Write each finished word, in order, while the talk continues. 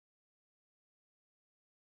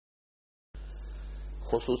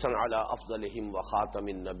خصوصا على افضلهم وخاتم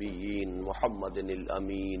النبيين محمد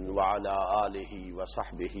الامين وعلى آله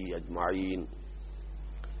وصحبه اجمعين.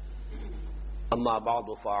 اما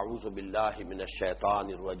بعد فاعوذ بالله من الشيطان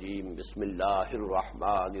الرجيم. بسم الله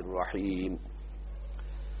الرحمن الرحيم.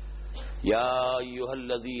 يا أيها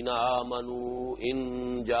الذين آمنوا إن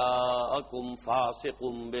جاءكم فاسق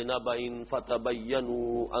بنبأ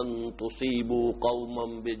فتبينوا أن تصيبوا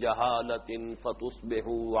قوما بجهالة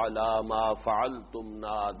فتصبحوا على ما فعلتم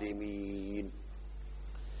نادمين.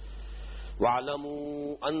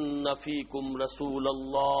 واعلموا أن فيكم رسول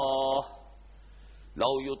الله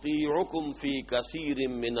لو يطيعكم في كثير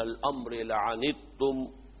من الأمر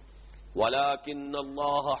لعنتم ولكن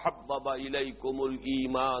الله حبب إليكم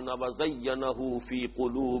الإيمان وزينه في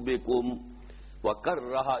قلوبكم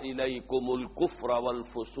وكره إليكم الكفر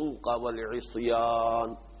والفسوق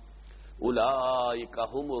والعصيان أولئك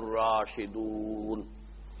هم الراشدون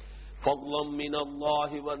فضلا من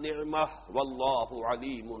الله ونعمة والله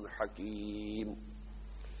عليم حكيم.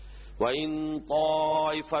 وإن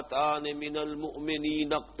طائفتان من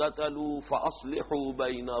المؤمنين اقتتلوا فأصلحوا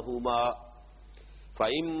بينهما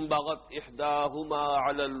فإن بغت إحداهما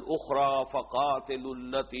على الأخرى فقاتلوا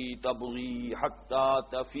التي تبغي حتى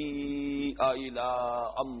تفيء إلى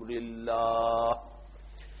أمر الله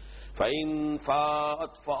فإن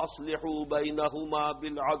فاءت فأصلحوا بينهما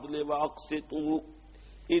بالعدل وأقسطوا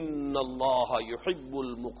إن الله يحب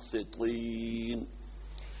المقسطين.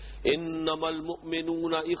 إنما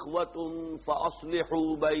المؤمنون إخوة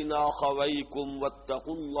فأصلحوا بين أخويكم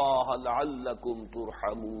واتقوا الله لعلكم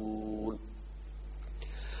ترحمون.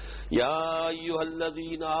 يا أيها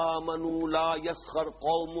الذين آمنوا لا يسخر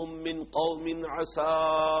قوم من قوم عسى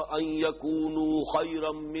أن يكونوا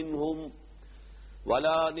خيرا منهم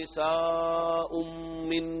ولا نساء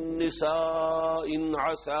من نساء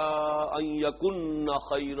عسى أن يكن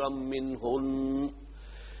خيرا منهن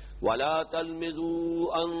ولا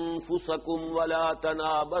تلمزوا أنفسكم ولا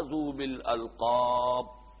تنابزوا بالألقاب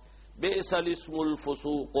بئس الاسم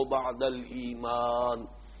الفسوق بعد الإيمان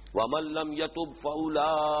ومن لم يتب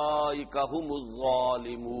فأولئك هم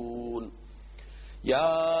الظالمون.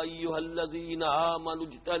 يا أيها الذين آمنوا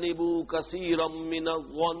اجتنبوا كثيرا من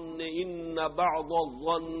الظن إن بعض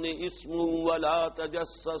الظن إثم ولا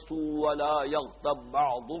تجسسوا ولا يغتب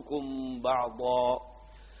بعضكم بعضا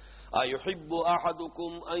أيحب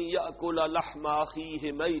أحدكم أن يأكل لحم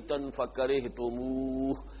أخيه ميتا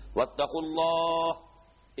فكرهتموه واتقوا الله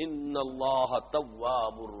إن الله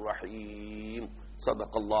تواب رحيم.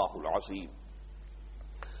 صدق اللہ العظیم.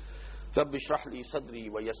 رب اشرح لي صدری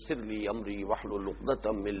ويسر لي امری واحلل عقدۃ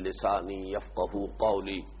من لسانی يفقهوا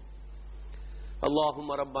قولی.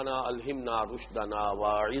 اللهم ربنا الہمنا رشدنا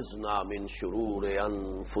واعذنا من شرور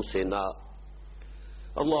انفسنا.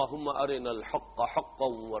 اللهم ارنا الحق حقا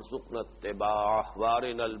وارزقنا اتباعه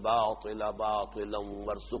وارنا الباطل باطلا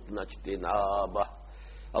وارزقنا اجتنابه.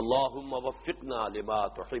 اللهم وفقنا لما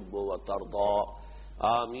تحب وترضى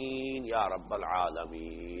آمین یا رب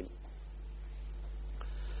العالمین.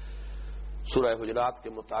 سورہ حجرات کے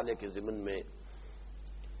مطالعے کے ضمن میں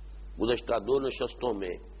گزشتہ دو نشستوں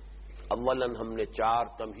میں اولاً ہم نے 4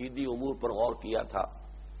 تمہیدی امور پر غور کیا تھا.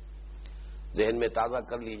 ذہن میں تازہ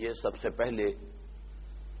کر لیجئے. سب سے پہلے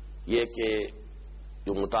یہ کہ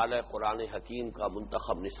جو مطالعہ قرآن حکیم کا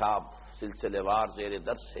منتخب نصاب سلسلے وار زیر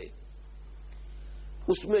درس ہے،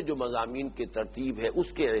 اس میں جو مضامین کی ترتیب ہے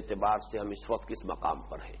اس کے اعتبار سے ہم اس وقت کس مقام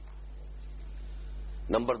پر ہیں.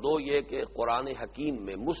 نمبر 2 یہ کہ قرآن حکیم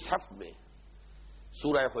میں مصحف میں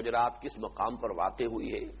سورہ حجرات کس مقام پر واقع ہوئی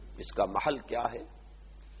ہے، اس کا محل کیا ہے،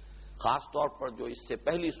 خاص طور پر جو اس سے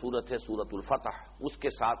پہلی سورت ہے سورۃ الفتح، اس کے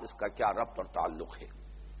ساتھ اس کا کیا ربط اور تعلق ہے.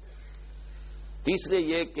 تیسرے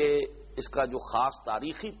یہ کہ اس کا جو خاص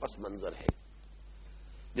تاریخی پس منظر ہے،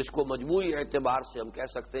 جس کو مجموعی اعتبار سے ہم کہہ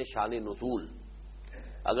سکتے ہیں شان نزول،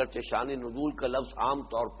 اگرچہ شان نزول کا لفظ عام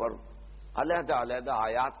طور پر علیحدہ علیحدہ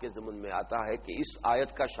آیات کے ضمن میں آتا ہے کہ اس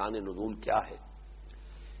آیت کا شان نزول کیا ہے،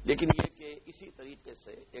 لیکن یہ کہ اسی طریقے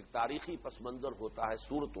سے ایک تاریخی پس منظر ہوتا ہے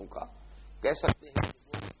سورتوں کا، کہہ سکتے ہیں کہ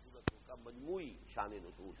وہ سورتوں کا مجموعی شان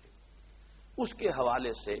نزول ہے. اس کے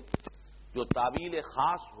حوالے سے جو تعویل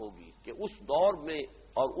خاص ہوگی کہ اس دور میں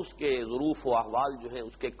اور اس کے ظروف و احوال جو ہیں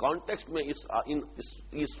اس کے کانٹیکسٹ میں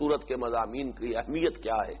اس سورت کے مضامین کی اہمیت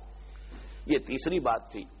کیا ہے، یہ تیسری بات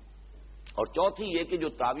تھی. اور چوتھی یہ کہ جو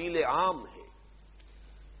تعویل عام ہے،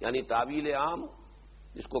 یعنی تعویل عام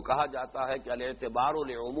جس کو کہا جاتا ہے کہ الاعتبار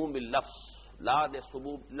لعموم اللفظ لا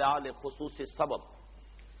لخصوص السبب،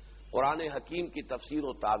 قرآن حکیم کی تفسیر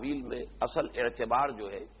و تعویل میں اصل اعتبار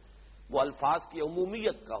جو ہے وہ الفاظ کی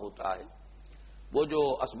عمومیت کا ہوتا ہے. وہ جو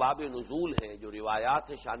اسباب نزول ہیں، جو روایات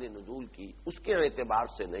ہیں شان نزول کی، اس کے اعتبار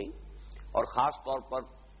سے نہیں، اور خاص طور پر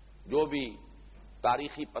جو بھی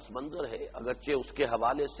تاریخی پس منظر ہے، اگرچہ اس کے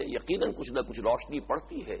حوالے سے یقیناً کچھ نہ کچھ روشنی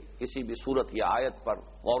پڑتی ہے، کسی بھی صورت یا آیت پر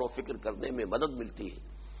غور و فکر کرنے میں مدد ملتی ہے،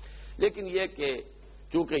 لیکن یہ کہ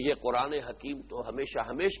چونکہ یہ قرآن حکیم تو ہمیشہ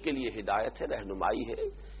ہمیشہ کے لیے ہدایت ہے، رہنمائی ہے،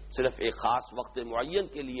 صرف ایک خاص وقت معین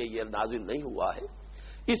کے لیے یہ نازل نہیں ہوا ہے،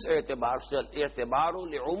 اس اعتبار سے اعتبار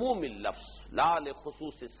لعموم اللفظ لا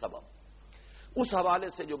لخصوص السبب، اس حوالے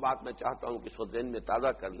سے جو بات میں چاہتا ہوں کہ اس وقت ذہن میں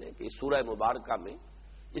تازہ کر لیں کہ اس سورہ مبارکہ میں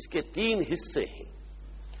اس کے 3 حصے ہیں۔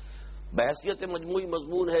 بحیثیت مجموعی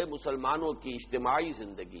مضمون ہے مسلمانوں کی اجتماعی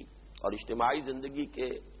زندگی، اور اجتماعی زندگی کے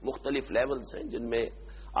مختلف لیولز ہیں جن میں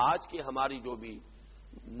آج کی ہماری جو بھی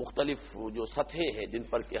مختلف جو سطحیں ہیں جن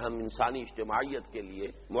پر کہ ہم انسانی اجتماعیت کے لیے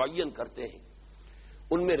معین کرتے ہیں،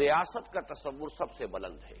 ان میں ریاست کا تصور سب سے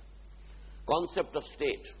بلند ہے، کانسیپٹ آف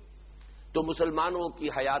اسٹیٹ۔ تو مسلمانوں کی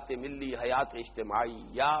حیات ملی، حیات اجتماعی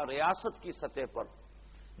یا ریاست کی سطح پر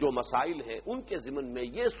جو مسائل ہیں ان کے ضمن میں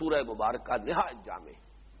یہ سورہ مبارکہ نہایت جامع ہے،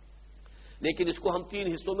 لیکن اس کو ہم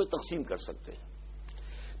 3 حصوں میں تقسیم کر سکتے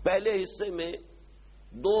ہیں۔ پہلے حصے میں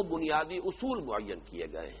 2 بنیادی اصول معین کیے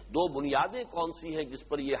گئے ہیں، 2 بنیادیں کون سی ہیں جس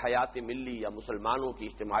پر یہ حیات ملی یا مسلمانوں کی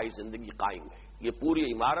اجتماعی زندگی قائم ہے، یہ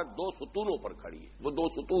پوری عمارت 2 ستونوں پر کھڑی ہے، وہ 2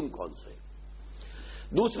 ستون کون سے ہیں؟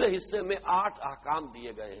 دوسرے حصے میں 8 احکام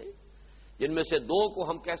دیے گئے ہیں، جن میں سے 2 کو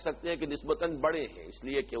ہم کہہ سکتے ہیں کہ نسبتاً بڑے ہیں، اس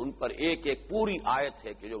لیے کہ ان پر ایک ایک پوری آیت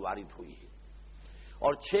ہے کہ جو وارد ہوئی ہے،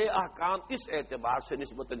 اور 6 احکام اس اعتبار سے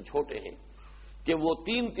نسبتاً چھوٹے ہیں کہ وہ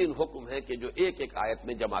 3 حکم ہیں کہ جو ایک ایک آیت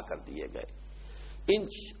میں جمع کر دیے گئے۔ ان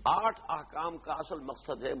 8 احکام کا اصل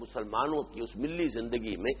مقصد ہے مسلمانوں کی اس ملی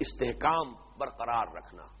زندگی میں استحکام برقرار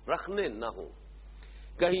رکھنے نہ ہو،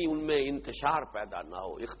 کہیں ان میں انتشار پیدا نہ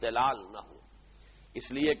ہو، اختلال نہ ہو،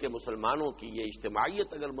 اس لیے کہ مسلمانوں کی یہ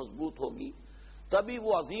اجتماعیت اگر مضبوط ہوگی تبھی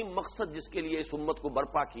وہ عظیم مقصد جس کے لیے اس امت کو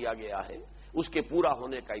برپا کیا گیا ہے اس کے پورا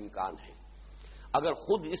ہونے کا امکان ہے۔ اگر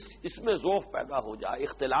خود اس میں ذوف پیدا ہو جائے،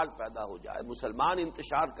 اختلال پیدا ہو جائے، مسلمان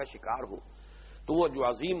انتشار کا شکار ہو، تو وہ جو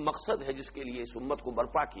عظیم مقصد ہے جس کے لیے اس امت کو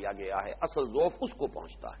برپا کیا گیا ہے اصل ذوف اس کو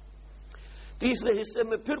پہنچتا ہے۔ تیسرے حصے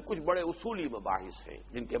میں پھر کچھ بڑے اصولی مباحث ہیں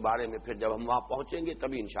جن کے بارے میں پھر جب ہم وہاں پہنچیں گے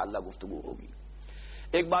تبھی انشاءاللہ گفتگو ہوگی۔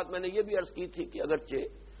 ایک بات میں نے یہ بھی عرض کی تھی کہ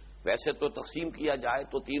اگرچہ ویسے تو تقسیم کیا جائے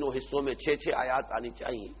تو 3 حصوں میں 6 آیات آنی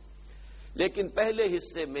چاہیے، لیکن پہلے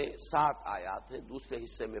حصے میں 7 آیات ہیں، دوسرے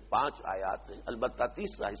حصے میں 5 آیات ہیں، البتہ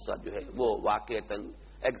تیسرا حصہ جو ہے وہ واقعتاً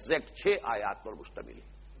ایگزیکٹ 6 آیات پر مشتمل ہے۔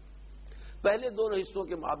 پہلے 2 حصوں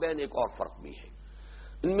کے مابین ایک اور فرق بھی ہے،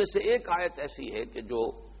 ان میں سے ایک آیت ایسی ہے کہ جو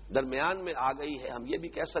درمیان میں آ گئی ہے، ہم یہ بھی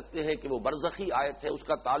کہہ سکتے ہیں کہ وہ برزخی آیت ہے، اس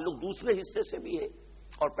کا تعلق دوسرے حصے سے بھی ہے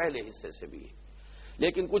اور پہلے حصے سے بھی ہے،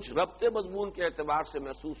 لیکن کچھ ربط مضمون کے اعتبار سے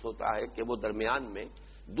محسوس ہوتا ہے کہ وہ درمیان میں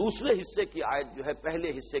دوسرے حصے کی آیت جو ہے پہلے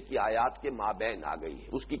حصے کی آیات کے مابین آ گئی ہے،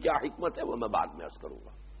 اس کی کیا حکمت ہے وہ میں بعد میں عرض کروں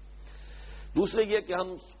گا۔ دوسرے یہ کہ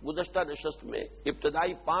ہم گزشتہ نشست میں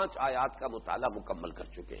ابتدائی 5 آیات کا مطالعہ مکمل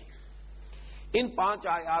کر چکے ہیں۔ ان 5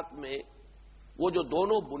 آیات میں وہ جو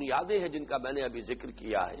دونوں بنیادیں ہیں جن کا میں نے ابھی ذکر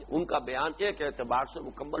کیا ہے ان کا بیان ایک اعتبار سے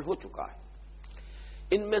مکمل ہو چکا ہے۔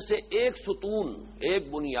 ان میں سے ایک ستون، ایک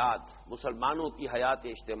بنیاد مسلمانوں کی حیات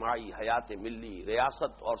اجتماعی، حیات ملی،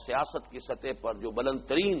 ریاست اور سیاست کی سطح پر جو بلند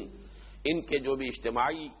ترین ان کے جو بھی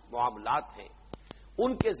اجتماعی معاملات ہیں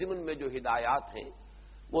ان کے ضمن میں جو ہدایات ہیں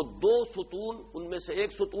وہ 2 ستون، ان میں سے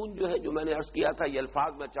ایک ستون جو ہے جو میں نے عرض کیا تھا، یہ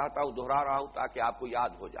الفاظ میں چاہتا ہوں دہرا رہا ہوں تاکہ آپ کو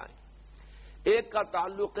یاد ہو جائیں۔ ایک کا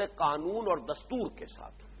تعلق ہے قانون اور دستور کے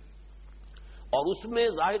ساتھ، اور اس میں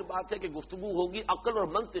ظاہر بات ہے کہ گفتگو ہوگی عقل اور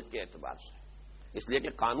منطق کے اعتبار سے، اس لیے کہ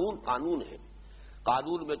قانون ہے،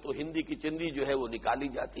 قانون میں تو ہندی کی چندی جو ہے وہ نکالی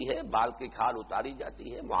جاتی ہے، بال کی کھال اتاری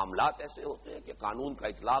جاتی ہے، معاملات ایسے ہوتے ہیں کہ قانون کا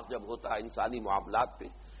اطلاق جب ہوتا ہے انسانی معاملات پہ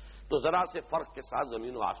تو ذرا سے فرق کے ساتھ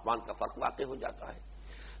زمین و آسمان کا فرق واقع ہو جاتا ہے،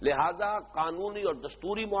 لہذا قانونی اور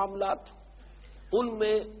دستوری معاملات ان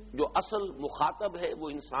میں جو اصل مخاطب ہے وہ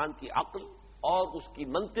انسان کی عقل اور اس کی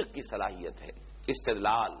منطق کی صلاحیت ہے،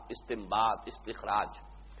 استدلال، استنباط، استخراج۔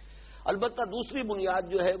 البتہ دوسری بنیاد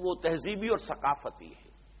جو ہے وہ تہذیبی اور ثقافتی ہے،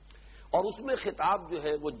 اور اس میں خطاب جو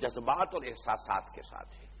ہے وہ جذبات اور احساسات کے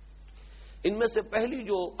ساتھ ہے۔ ان میں سے پہلی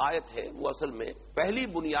جو آیت ہے وہ اصل میں پہلی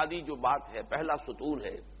بنیادی جو بات ہے، پہلا ستون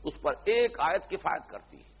ہے، اس پر ایک آیت کفایت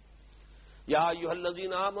کرتی ہے۔ یا ایھا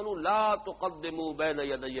الذین آمنوا لا تقدموا بین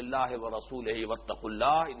یدی اللہ ورسولہ واتقوا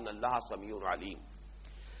اللہ ان اللہ سمیع علیم۔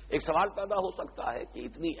 ایک سوال پیدا ہو سکتا ہے کہ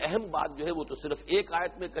اتنی اہم بات جو ہے وہ تو صرف ایک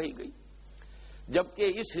آیت میں کہی گئی،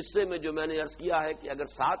 جبکہ اس حصے میں جو میں نے عرض کیا ہے کہ اگر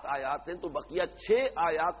 7 آیات ہیں تو بقیہ 6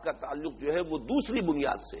 آیات کا تعلق جو ہے وہ دوسری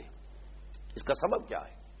بنیاد سے ہے۔ اس کا سبب کیا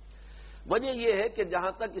ہے؟ وجہ یہ ہے کہ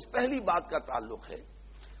جہاں تک اس پہلی بات کا تعلق ہے،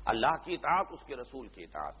 اللہ کی اطاعت، اس کے رسول کی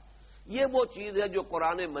اطاعت، یہ وہ چیز ہے جو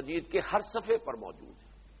قرآن مجید کے ہر صفحے پر موجود ہے۔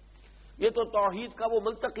 یہ تو توحید کا وہ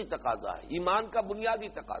منطقی تقاضا ہے، ایمان کا بنیادی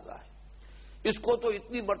تقاضا ہے۔ اس کو تو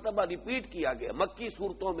اتنی مرتبہ ریپیٹ کیا گیا، مکی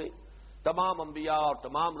صورتوں میں تمام انبیاء اور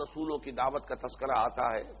تمام رسولوں کی دعوت کا تذکرہ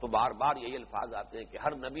آتا ہے تو بار بار یہی الفاظ آتے ہیں کہ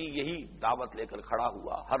ہر نبی یہی دعوت لے کر کھڑا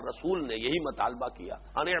ہوا، ہر رسول نے یہی مطالبہ کیا،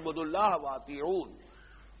 ان اعبدوا اللہ واطیعون،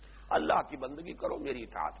 اللہ کی بندگی کرو، میری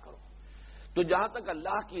اطاعت کرو۔ تو جہاں تک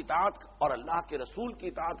اللہ کی اطاعت اور اللہ کے رسول کی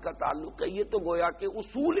اطاعت کا تعلق ہے، یہ تو گویا کہ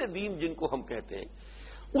اصول دین جن کو ہم کہتے ہیں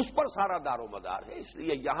اس پر سارا دار و مدار ہے، اس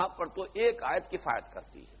لیے یہاں پر تو ایک آیت کفایت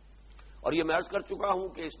کرتی ہے۔ اور یہ میں عرض کر چکا ہوں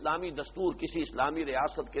کہ اسلامی دستور، کسی اسلامی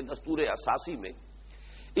ریاست کے دستور اساسی میں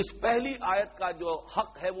اس پہلی آیت کا جو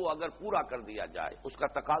حق ہے وہ اگر پورا کر دیا جائے، اس کا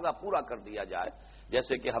تقاضا پورا کر دیا جائے،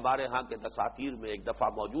 جیسے کہ ہمارے ہاں کے دساتیر میں ایک دفعہ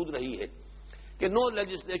موجود رہی ہے کہ no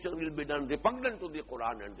legislation will be done repugnant to the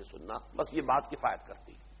Quran and the Sunnah, بس یہ بات کفایت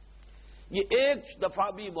کرتی ہے۔ یہ ایک دفعہ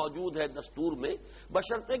بھی موجود ہے دستور میں،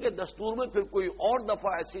 بشرطے کہ دستور میں پھر کوئی اور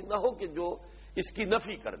دفعہ ایسی نہ ہو کہ جو اس کی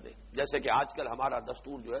نفی کر دے، جیسے کہ آج کل ہمارا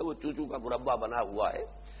دستور جو ہے وہ چوچو کا مربع بنا ہوا ہے۔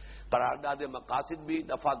 قرارداد مقاصد بھی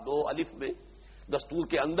دفعہ 2 الف میں دستور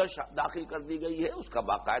کے اندر داخل کر دی گئی ہے، اس کا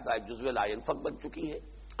باقاعدہ ایک جزو لا ينفک بن چکی ہے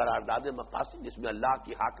قرارداد مقاصد، جس میں اللہ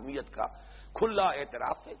کی حاکمیت کا کھلا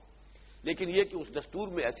اعتراف ہے۔ لیکن یہ کہ اس دستور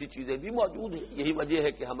میں ایسی چیزیں بھی موجود ہیں، یہی وجہ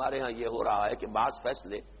ہے کہ ہمارے ہاں یہ ہو رہا ہے کہ بعض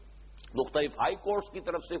فیصلے مختلف ہائی کورٹس کی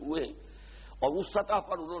طرف سے ہوئے ہیں اور اس سطح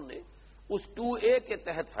پر انہوں نے اس 2A کے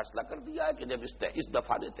تحت فیصلہ کر دیا ہے کہ جب اس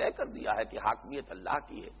دفعہ نے طے کر دیا ہے کہ حاکمیت اللہ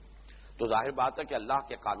کی ہے تو ظاہر بات ہے کہ اللہ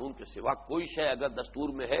کے قانون کے سوا کوئی شے اگر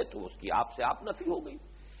دستور میں ہے تو اس کی آپ سے آپ نفی ہو گئی۔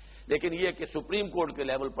 لیکن یہ کہ سپریم کورٹ کے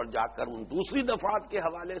لیول پر جا کر ان دوسری دفعات کے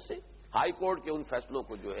حوالے سے ہائی کورٹ کے ان فیصلوں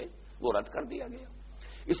کو جو ہے وہ رد کر دیا گیا،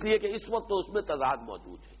 اس لیے کہ اس وقت تو اس میں تضاد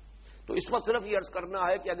موجود ہے۔ تو اس وقت صرف یہ عرض کرنا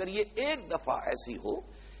ہے کہ اگر یہ ایک دفعہ ایسی ہو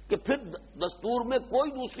کہ پھر دستور میں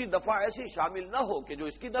کوئی دوسری دفعہ ایسی شامل نہ ہو کہ جو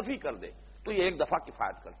اس کی نفی کر دے تو یہ ایک دفعہ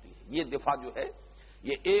کفایت کرتی ہے۔ یہ دفعہ جو ہے،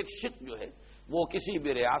 یہ ایک شق جو ہے وہ کسی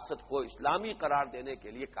بھی ریاست کو اسلامی قرار دینے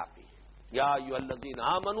کے لیے کافی ہے۔ یا ایھا الذین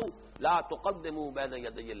آمنوا لا تقدموا بین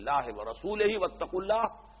یدی اللہ ورسولہ واتقوا اللہ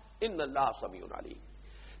ان اللہ سمیع علیم۔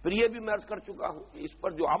 پھر یہ بھی میں عرض کر چکا ہوں کہ اس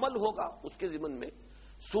پر جو عمل ہوگا اس کے ضمن میں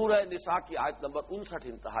سورہ نساء کی آیت نمبر 59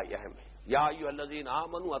 انتہائی اہم ہے۔ یا ایھا الذین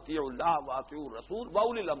آمنوا اطیعوا اللہ واطیعوا الرسول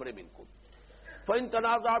واولی الامر منکم فإن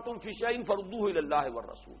تنازعتم فی شیء فردوہ الی اللہ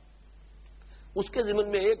والرسول۔ اس کے ضمن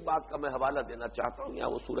میں ایک بات کا میں حوالہ دینا چاہتا ہوں، یہاں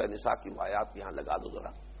وہ سورہ نساء کی آیات یہاں لگا دو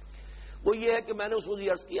ذرا۔ وہ یہ ہے کہ میں نے اس وقت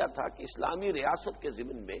عرض کیا تھا کہ اسلامی ریاست کے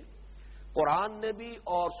ضمن میں قرآن نے بھی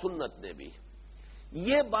اور سنت نے بھی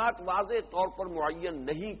یہ بات واضح طور پر معین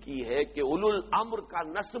نہیں کی ہے کہ اولو الامر کا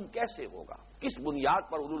نصب کیسے ہوگا، کس بنیاد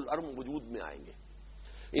پر اولو الامر وجود میں آئیں گے۔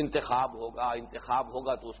 انتخاب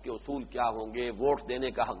ہوگا تو اس کے اصول کیا ہوں گے، ووٹ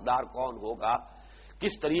دینے کا حقدار کون ہوگا،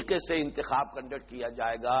 کس طریقے سے انتخاب کنڈکٹ کیا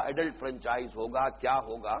جائے گا، ایڈلٹ فرنچائز ہوگا، کیا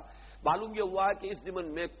ہوگا۔ معلوم یہ ہوا ہے کہ اس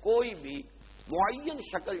ضمن میں کوئی بھی معین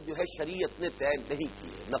شکل جو ہے شریعت نے طے نہیں کی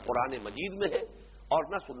ہے، نہ قرآن مجید میں ہے اور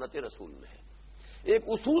نہ سنت رسول میں ہے۔ ایک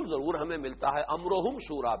اصول ضرور ہمیں ملتا ہے، امرہم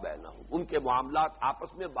شورا بینہم، ان کے معاملات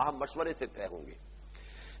آپس میں باہم مشورے سے طے ہوں گے۔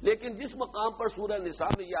 لیکن جس مقام پر سورہ نساء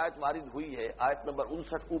میں یہ آیت وارد ہوئی ہے، آیت نمبر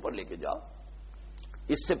 59 کو اوپر لے کے جاؤ،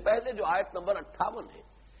 اس سے پہلے جو آیت نمبر 58 ہے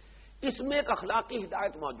اس میں ایک اخلاقی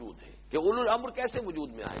ہدایت موجود ہے کہ اولو الامر کیسے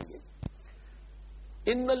وجود میں آئیں گے۔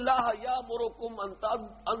 ان اللہ یامرکم ان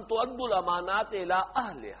تؤدوا الامانات الی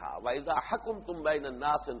اہلھا واذا حکمتم بین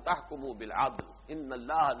الناس ان تحکموا بالعدل ان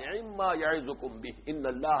اللہ نعم ما یعظکم بہ ان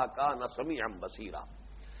اللہ کان سمیعا بصیرا۔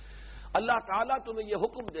 اللہ تعالیٰ تمہیں یہ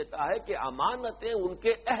حکم دیتا ہے کہ امانتیں ان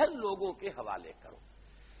کے اہل لوگوں کے حوالے کرو۔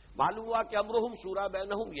 معلوم ہوا کہ امرہم شورا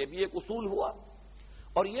بینہم یہ بھی ایک اصول ہوا،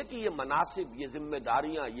 اور یہ کہ یہ مناصب، یہ ذمہ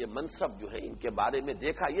داریاں، یہ منصب جو ہے ان کے بارے میں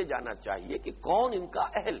دیکھا یہ جانا چاہیے کہ کون ان کا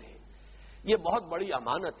اہل ہے۔ یہ بہت بڑی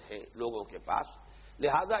امانت ہے لوگوں کے پاس،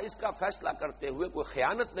 لہذا اس کا فیصلہ کرتے ہوئے کوئی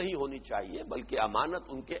خیانت نہیں ہونی چاہیے بلکہ امانت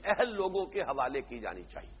ان کے اہل لوگوں کے حوالے کی جانی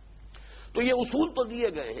چاہیے۔ تو یہ اصول تو دیے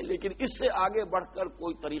گئے ہیں، لیکن اس سے آگے بڑھ کر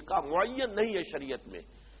کوئی طریقہ معین نہیں ہے شریعت میں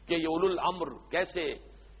کہ یہ اولو الامر کیسے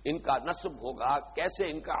ان کا نصب ہوگا، کیسے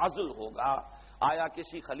ان کا عزل ہوگا، آیا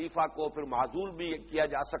کسی خلیفہ کو پھر معزول بھی کیا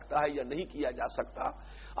جا سکتا ہے یا نہیں کیا جا سکتا،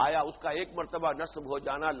 آیا اس کا ایک مرتبہ نصب ہو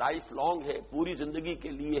جانا لائف لانگ ہے، پوری زندگی کے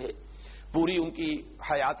لیے ہے، پوری ان کی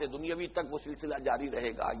حیات دنیاوی تک وہ سلسلہ جاری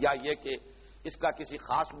رہے گا، یا یہ کہ اس کا کسی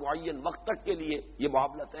خاص معین وقت تک کے لیے یہ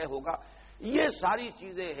معاملہ طے ہوگا۔ یہ ساری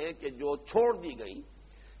چیزیں ہیں کہ جو چھوڑ دی گئی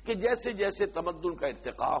کہ جیسے جیسے تمدن کا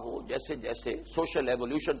ارتقاء ہو، جیسے جیسے سوشل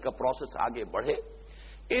ایولیوشن کا پروسیس آگے بڑھے،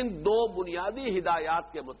 ان دو بنیادی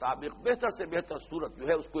ہدایات کے مطابق بہتر سے بہتر صورت جو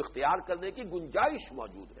ہے اس کو اختیار کرنے کی گنجائش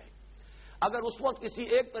موجود رہے۔ اگر اس وقت کسی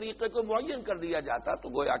ایک طریقے کو معین کر دیا جاتا تو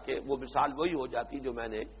گویا کہ وہ مثال وہی ہو جاتی جو میں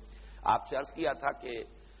نے آپ سے عرض کیا تھا کہ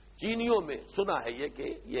چینیوں میں سنا ہے یہ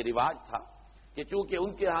کہ یہ رواج تھا کہ چونکہ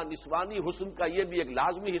ان کے ہاں نسوانی حسن کا یہ بھی ایک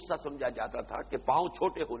لازمی حصہ سمجھا جاتا تھا کہ پاؤں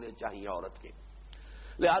چھوٹے ہونے چاہیے عورت کے،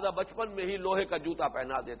 لہذا بچپن میں ہی لوہے کا جوتا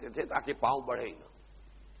پہنا دیتے تھے تاکہ پاؤں بڑھے ہی نہ۔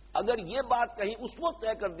 اگر یہ بات کہیں اس وقت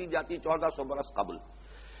طے کر دی جاتی 1400 برس قبل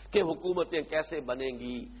کہ حکومتیں کیسے بنیں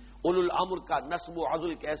گی، اولو الامر کا نصب و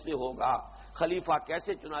عزل کیسے ہوگا، خلیفہ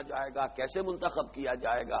کیسے چنا جائے گا، کیسے منتخب کیا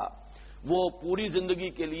جائے گا، وہ پوری زندگی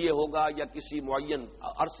کے لیے ہوگا یا کسی معین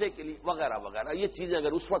عرصے کے لیے وغیرہ وغیرہ، یہ چیزیں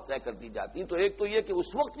اگر اس وقت طے کر دی جاتی تو ایک تو یہ کہ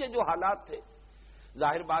اس وقت یہ جو حالات تھے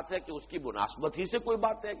ظاہر بات ہے کہ اس کی مناسبت ہی سے کوئی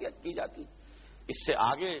بات طے کی جاتی، اس سے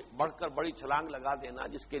آگے بڑھ کر بڑی چھلانگ لگا دینا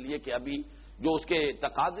جس کے لیے کہ ابھی جو اس کے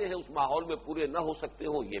تقاضے ہیں اس ماحول میں پورے نہ ہو سکتے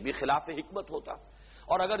ہوں، یہ بھی خلاف حکمت ہوتا،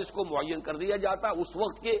 اور اگر اس کو معین کر دیا جاتا اس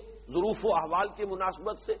وقت کے ظروف و احوال کی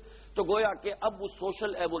مناسبت سے تو گویا کہ اب اس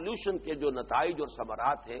سوشل ایولیوشن کے جو نتائج اور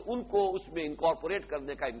ثمرات ہیں ان کو اس میں انکارپوریٹ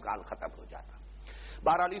کرنے کا امکان ختم ہو جاتا۔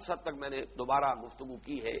 بہرحال اس حد تک میں نے دوبارہ گفتگو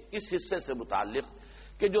کی ہے اس حصے سے متعلق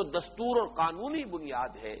کہ جو دستور اور قانونی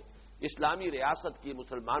بنیاد ہے اسلامی ریاست کی،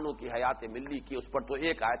 مسلمانوں کی حیات ملی کی، اس پر تو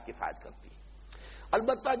ایک آیت کفایت کرتی ہے۔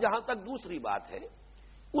 البتہ جہاں تک دوسری بات ہے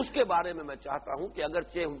اس کے بارے میں چاہتا ہوں کہ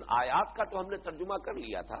اگرچہ ان آیات کا تو ہم نے ترجمہ کر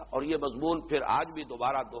لیا تھا اور یہ مضمون پھر آج بھی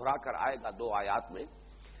دوبارہ دہرا کر آئے گا 2 آیات میں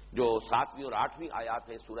جو 7ویں اور 8ویں آیات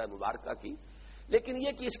ہے سورہ مبارکہ کی، لیکن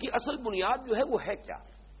یہ کہ اس کی اصل بنیاد جو ہے وہ ہے کیا،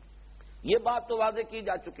 یہ بات تو واضح کی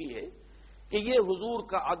جا چکی ہے کہ یہ حضور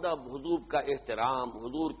کا ادب، حضور کا احترام،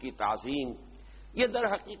 حضور کی تعظیم، یہ در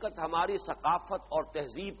حقیقت ہماری ثقافت اور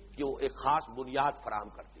تہذیب کی ایک خاص بنیاد فراہم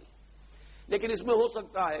کرتی ہے۔ لیکن اس میں ہو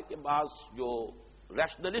سکتا ہے کہ بعض جو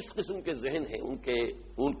ریشنلسٹ قسم کے ذہن ہیں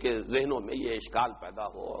ان کے ذہنوں میں یہ اشکال پیدا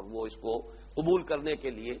ہو اور وہ اس کو قبول کرنے کے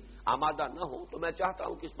لیے آمادہ نہ ہو، تو میں چاہتا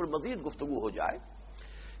ہوں کہ اس پر مزید گفتگو ہو جائے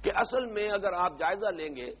کہ اصل میں اگر آپ جائزہ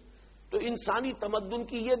لیں گے تو انسانی تمدن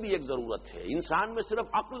کی یہ بھی ایک ضرورت ہے۔ انسان میں صرف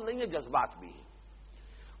عقل نہیں ہے، جذبات بھی ہیں،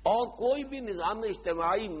 اور کوئی بھی نظام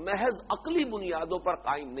اجتماعی محض عقلی بنیادوں پر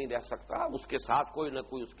قائم نہیں رہ سکتا، اس کے ساتھ کوئی نہ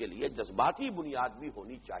کوئی اس کے لیے جذباتی بنیاد بھی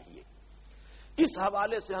ہونی چاہیے۔ اس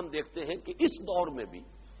حوالے سے ہم دیکھتے ہیں کہ اس دور میں بھی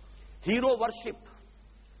ہیرو ورشپ،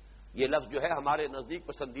 یہ لفظ جو ہے ہمارے نزدیک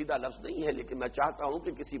پسندیدہ لفظ نہیں ہے، لیکن میں چاہتا ہوں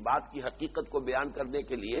کہ کسی بات کی حقیقت کو بیان کرنے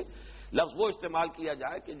کے لیے لفظ وہ استعمال کیا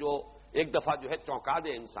جائے کہ جو ایک دفعہ جو ہے چونکا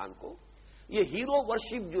دے انسان کو۔ یہ ہیرو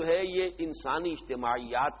ورشپ جو ہے یہ انسانی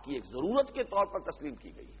اجتماعیات کی ایک ضرورت کے طور پر تسلیم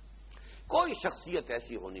کی گئی ہے۔ کوئی شخصیت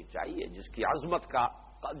ایسی ہونی چاہیے جس کی عظمت کا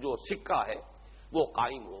جو سکہ ہے وہ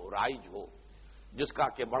قائم ہو، رائج ہو، جس کا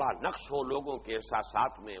کہ بڑا نقش ہو لوگوں کے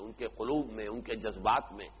احساسات میں، ان کے قلوب میں، ان کے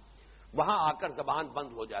جذبات میں، وہاں آ کر زبان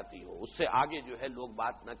بند ہو جاتی ہو، اس سے آگے جو ہے لوگ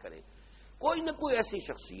بات نہ کریں۔ کوئی نہ کوئی ایسی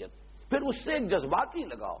شخصیت، پھر اس سے ایک جذباتی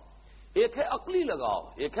لگاؤ، ایک ہے عقلی لگاؤ،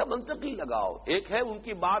 ایک ہے منطقی لگاؤ، ایک ہے ان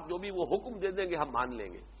کی بات جو بھی وہ حکم دے دیں گے ہم مان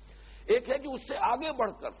لیں گے، ایک ہے کہ اس سے آگے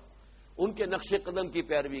بڑھ کر ان کے نقش قدم کی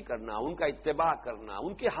پیروی کرنا، ان کا اتباع کرنا،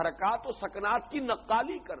 ان کے حرکات و سکنات کی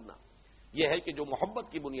نقالی کرنا، یہ ہے کہ جو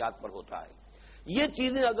محبت کی بنیاد پر ہوتا ہے۔ یہ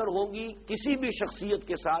چیزیں اگر ہوں گی، کسی بھی شخصیت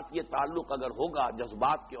کے ساتھ یہ تعلق اگر ہوگا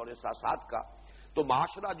جذبات کے اور احساسات کا، تو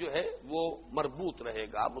معاشرہ جو ہے وہ مربوط رہے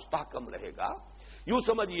گا، مستحکم رہے گا۔ یوں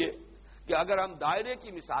سمجھیے کہ اگر ہم دائرے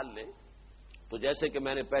کی مثال لیں تو جیسے کہ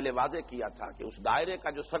میں نے پہلے واضح کیا تھا کہ اس دائرے کا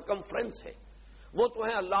جو سرکمفرنس ہے وہ تو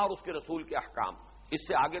ہے اللہ اور اس کے رسول کے احکام، اس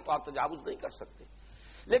سے آگے تو آپ تجاوز نہیں کر سکتے،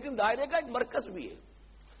 لیکن دائرے کا ایک مرکز بھی ہے،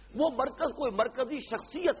 وہ مرکز کوئی مرکزی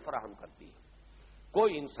شخصیت فراہم کرتی ہے۔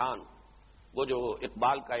 کوئی انسان، وہ جو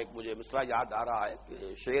اقبال کا ایک مجھے مصرع یاد آ رہا ہے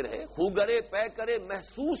کہ شعر ہے، خوگرے پے کرے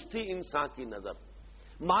محسوس تھی انسان کی نظر،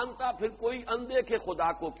 مانتا پھر کوئی اندیکھے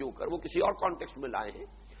خدا کو کیوں کر، وہ کسی اور کانٹیکسٹ میں لائے ہیں،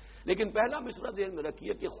 لیکن پہلا مصرع ذہن میں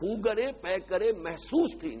رکھیے کہ خوگرے پے کرے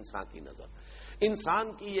محسوس تھی انسان کی نظر۔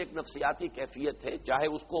 انسان کی ایک نفسیاتی کیفیت ہے، چاہے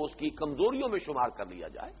اس کو اس کی کمزوریوں میں شمار کر لیا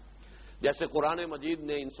جائے، جیسے قرآن مجید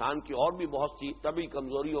نے انسان کی اور بھی بہت سی طبعی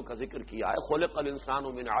کمزوریوں کا ذکر کیا ہے۔ خلق الانسان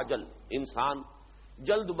من عجل، انسان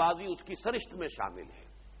جلد بازی اس کی سرشت میں شامل ہے۔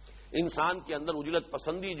 انسان کے اندر اجلت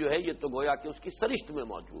پسندی جو ہے یہ تو گویا کہ اس کی سرشت میں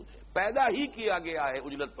موجود ہے، پیدا ہی کیا گیا ہے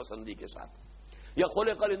اجلت پسندی کے ساتھ۔ یا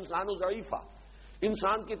خلق الانسان ضعیفا،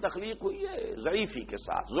 انسان کی تخلیق ہوئی ہے ضعیفی کے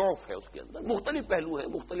ساتھ، ضعف ہے اس کے اندر، مختلف پہلو ہیں،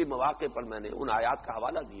 مختلف مواقع پر میں نے ان آیات کا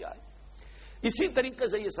حوالہ دیا ہے۔ اسی طریقے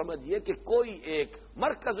سے یہ سمجھیے کہ کوئی ایک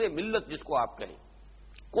مرکز ملت جس کو آپ کہیں،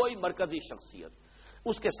 کوئی مرکزی شخصیت،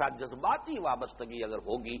 اس کے ساتھ جذباتی وابستگی اگر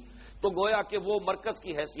ہوگی تو گویا کہ وہ مرکز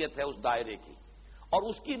کی حیثیت ہے اس دائرے کی، اور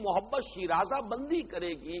اس کی محبت شیرازہ بندی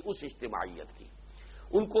کرے گی اس اجتماعیت کی،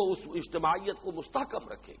 ان کو اس اجتماعیت کو مستحکم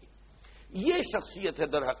رکھے گی۔ یہ شخصیت ہے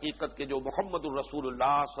در حقیقت کہ جو محمد الرسول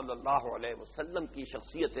اللہ صلی اللہ علیہ وسلم کی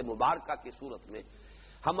شخصیت مبارکہ کی صورت میں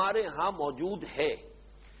ہمارے ہاں موجود ہے۔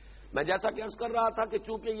 میں جیسا کہ عرض کر رہا تھا کہ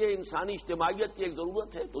چونکہ یہ انسانی اجتماعیت کی ایک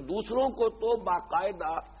ضرورت ہے تو دوسروں کو تو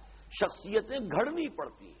باقاعدہ شخصیتیں گھڑنی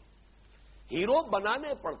پڑتی ہیں، ہیرو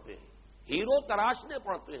بنانے پڑتے ہیں، ہیرو تراشنے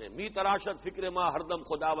پڑتے ہیں۔ می تراشت فکر ماں ہردم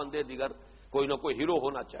خدا بندے دیگر، کوئی نہ کوئی ہیرو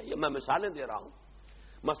ہونا چاہیے۔ میں مثالیں دے رہا ہوں،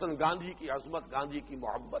 مثلا گاندھی کی عظمت، گاندھی کی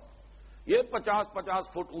محبت، یہ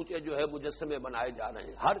 50-50 فٹ اونچے جو ہے مجسمے بنائے جا رہے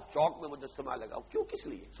ہیں، ہر چوک میں مجسمہ لگا، کیوں، کس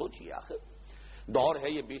لیے؟ سوچیے، آخر دور ہے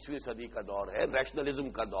یہ 20ویں صدی کا دور ہے، ریشنلزم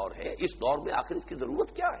کا دور ہے، اس دور میں آخر اس کی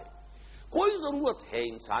ضرورت کیا ہے؟ کوئی ضرورت ہے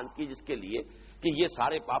انسان کی جس کے لیے کہ یہ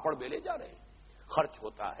سارے پاپڑ بیلے جا رہے ہیں؟ خرچ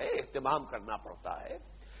ہوتا ہے، اہتمام کرنا پڑتا ہے۔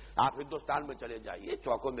 آپ ہندوستان میں چلے جائیے،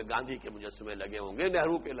 چوکوں میں گاندھی کے مجسمے لگے ہوں گے،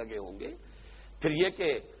 نہرو کے لگے ہوں گے۔ پھر یہ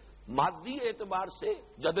کہ مادی اعتبار سے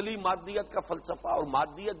جدلی مادیت کا فلسفہ، اور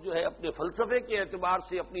مادیت جو ہے اپنے فلسفے کے اعتبار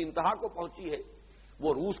سے اپنی انتہا کو پہنچی ہے،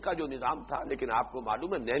 وہ روس کا جو نظام تھا۔ لیکن آپ کو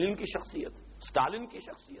معلوم ہے لینن کی شخصیت، اسٹالن کی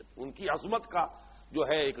شخصیت، ان کی عظمت کا جو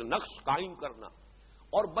ہے ایک نقش قائم کرنا،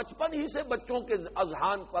 اور بچپن ہی سے بچوں کے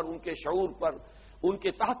اذہان پر، ان کے شعور پر، ان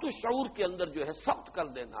کے تحت الشعور کے اندر جو ہے ثبت کر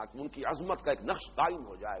دینا کہ ان کی عظمت کا ایک نقش قائم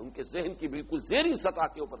ہو جائے، ان کے ذہن کی بالکل زیریں سطح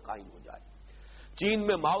کے اوپر قائم ہو جائے۔ چین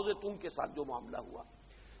میں ماؤ زے تونگ کے ساتھ جو معاملہ ہوا،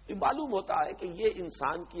 یہ معلوم ہوتا ہے کہ یہ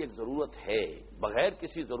انسان کی ایک ضرورت ہے، بغیر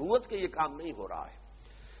کسی ضرورت کے یہ کام نہیں ہو رہا ہے۔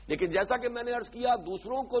 لیکن جیسا کہ میں نے عرض کیا،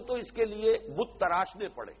 دوسروں کو تو اس کے لیے بت تراشنے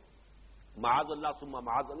پڑے۔ معاذ اللہ ثم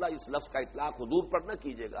معاذ اللہ، اس لفظ کا اطلاق حضور پر نہ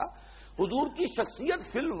کیجیے گا۔ حضور کی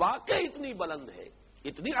شخصیت فی الواقع اتنی بلند ہے،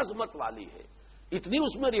 اتنی عظمت والی ہے، اتنی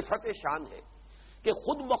اس میں رفعت شان ہے کہ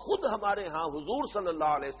خود بخود ہمارے ہاں حضور صلی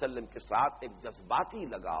اللہ علیہ وسلم کے ساتھ ایک جذباتی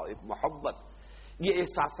لگاؤ، ایک محبت، یہ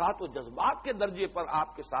احساسات و جذبات کے درجے پر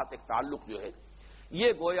آپ کے ساتھ ایک تعلق جو ہے،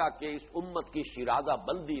 یہ گویا کہ اس امت کی شیرازہ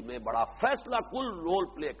بندی میں بڑا فیصلہ کل رول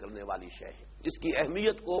پلے کرنے والی شے ہے۔ اس کی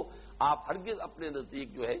اہمیت کو آپ ہرگز اپنے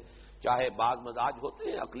نزدیک جو ہے، چاہے بعض مزاج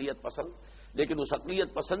ہوتے ہیں اقلیت پسند، لیکن اس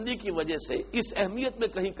اقلیت پسندی کی وجہ سے اس اہمیت میں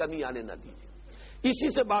کہیں کمی آنے نہ دیجیے۔ اسی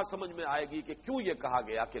سے بات سمجھ میں آئے گی کہ کیوں یہ کہا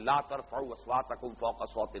گیا کہ لا ترفعوا اصواتکم فوق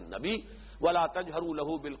صوت النبی ولا تجهروا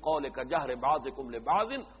له بالقول كجهر بعضكم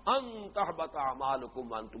لبعض ان تحبط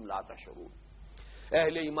اعمالكم وانتم لا تشعرون۔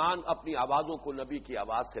 اہل ایمان اپنی آوازوں کو نبی کی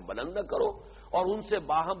آواز سے بلند نہ کرو، اور ان سے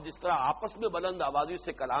باہم جس طرح آپس میں بلند آوازی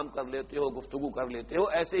سے کلام کر لیتے ہو، گفتگو کر لیتے ہو،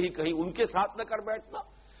 ایسے ہی کہیں ان کے ساتھ نہ کر بیٹھنا،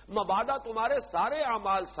 مبادا تمہارے سارے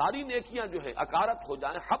اعمال، ساری نیکیاں جو ہے اکارت ہو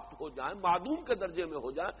جائیں، حبط ہو جائیں، معدوم کے درجے میں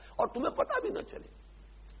ہو جائیں، اور تمہیں پتہ بھی نہ چلے۔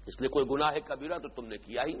 اس لیے کوئی گناہ کبیرہ تو تم نے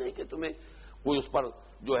کیا ہی نہیں کہ تمہیں کوئی اس پر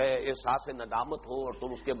جو ہے احساس ندامت ہو اور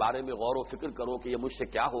تم اس کے بارے میں غور و فکر کرو کہ یہ مجھ سے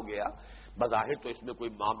کیا ہو گیا۔ بظاہر تو اس میں کوئی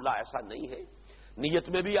معاملہ ایسا نہیں ہے، نیت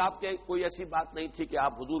میں بھی آپ کے کوئی ایسی بات نہیں تھی کہ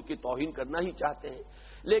آپ حضور کی توہین کرنا ہی چاہتے ہیں،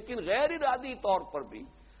 لیکن غیر ارادی طور پر بھی،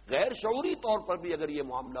 غیر شعوری طور پر بھی اگر یہ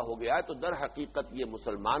معاملہ ہو گیا ہے تو در حقیقت یہ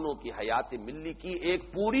مسلمانوں کی حیات ملی کی ایک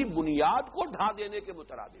پوری بنیاد کو ڈھا دینے کے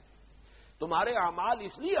مترادف ہے۔ تمہارے اعمال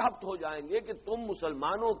اس لیے ہبط ہو جائیں گے کہ تم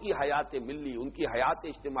مسلمانوں کی حیات ملی، ان کی حیات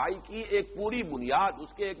اجتماعی کی ایک پوری بنیاد،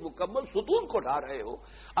 اس کے ایک مکمل ستون کو ڈھا رہے ہو۔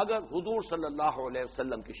 اگر حضور صلی اللہ علیہ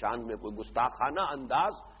وسلم کی شان میں کوئی گستاخانہ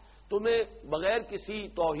انداز تمہیں بغیر کسی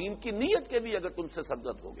توہین کی نیت کے بھی اگر تم سے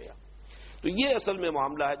سرزد ہو گیا، تو یہ اصل میں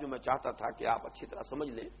معاملہ ہے جو میں چاہتا تھا کہ آپ اچھی طرح سمجھ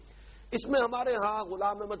لیں۔ اس میں ہمارے ہاں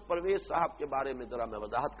غلام احمد پرویز صاحب کے بارے میں ذرا میں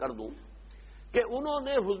وضاحت کر دوں کہ انہوں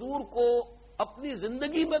نے حضور کو اپنی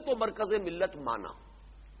زندگی میں تو مرکز ملت مانا۔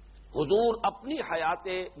 حضور اپنی حیات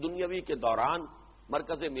دنیاوی کے دوران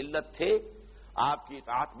مرکز ملت تھے، آپ کی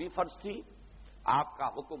اطاعت بھی فرض تھی، آپ کا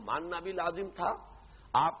حکم ماننا بھی لازم تھا،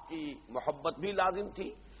 آپ کی محبت بھی لازم تھی،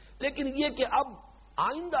 لیکن یہ کہ اب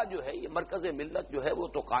آئندہ جو ہے یہ مرکز ملت جو ہے وہ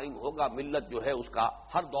تو قائم ہوگا، ملت جو ہے اس کا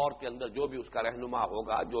ہر دور کے اندر جو بھی اس کا رہنما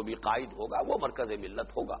ہوگا، جو بھی قائد ہوگا، وہ مرکز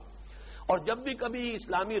ملت ہوگا۔ اور جب بھی کبھی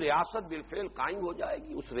اسلامی ریاست بالفعل قائم ہو جائے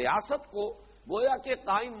گی، اس ریاست کو گویا کہ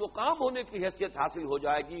قائم مقام ہونے کی حیثیت حاصل ہو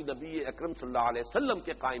جائے گی نبی اکرم صلی اللہ علیہ وسلم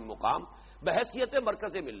کے قائم مقام بحیثیت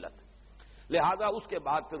مرکز ملت۔ لہذا اس کے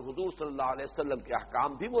بعد پھر حضور صلی اللہ علیہ وسلم کے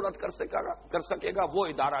احکام بھی وہ رد کر سکے گا وہ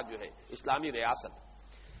ادارہ جو ہے اسلامی ریاست۔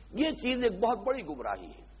 یہ چیز ایک بہت بڑی گمراہی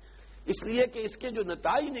ہے، اس لیے کہ اس کے جو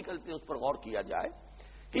نتائج نکلتے ہیں اس پر غور کیا جائے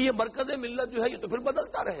کہ یہ مرکز ملت جو ہے یہ تو پھر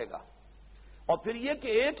بدلتا رہے گا، اور پھر یہ کہ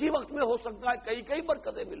ایک ہی وقت میں ہو سکتا ہے کئی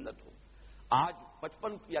مرکز ملت ہو۔ آج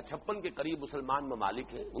 55 یا 56 کے قریب مسلمان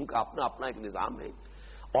ممالک ہیں، ان کا اپنا اپنا ایک نظام ہے،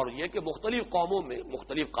 اور یہ کہ مختلف قوموں میں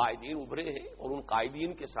مختلف قائدین ابھرے ہیں، اور ان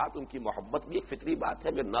قائدین کے ساتھ ان کی محبت بھی ایک فطری بات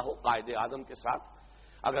ہے۔ اگر نہ ہو قائد اعظم کے ساتھ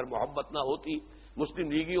اگر محبت نہ ہوتی مسلم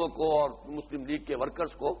لیگیوں کو اور مسلم لیگ کے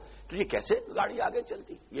ورکرز کو، تو یہ کیسے گاڑی آگے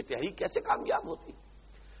چلتی، یہ تحریک کیسے کامیاب ہوتی؟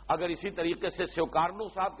 اگر اسی طریقے سے سیوکارنو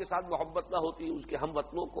صاحب کے ساتھ محبت نہ ہوتی اس کے ہم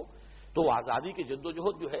وطنوں کو، تو آزادی کی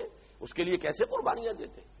جدوجہد جو ہے اس کے لیے کیسے قربانیاں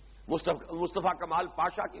دیتے؟ مصطفیٰ کمال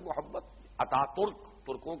پاشا کی محبت، اتا ترک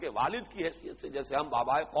ترکوں کے والد کی حیثیت سے، جیسے ہم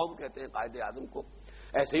بابائے قوم کہتے ہیں قائد اعظم کو،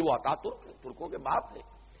 ایسے ہی وہ عطا ترک ہیں، ترکوں کے باپ ہیں۔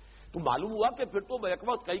 تو معلوم ہوا کہ پھر تو بیک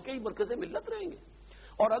وقت کئی مرکز ملت رہیں گے،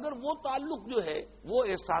 اور اگر وہ تعلق جو ہے وہ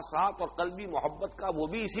احساسات اور قلبی محبت کا وہ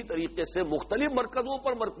بھی اسی طریقے سے مختلف مرکزوں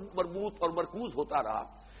پر مربوط اور مرکوز ہوتا رہا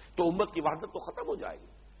تو امت کی وحدت تو ختم ہو جائے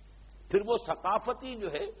گی۔ پھر وہ ثقافتی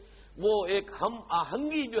جو ہے وہ ایک ہم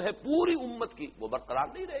آہنگی جو ہے پوری امت کی وہ برقرار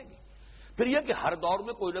نہیں رہے گی۔ پھر یہ کہ ہر دور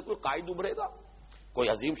میں کوئی نہ کوئی قائد ابھرے گا، کوئی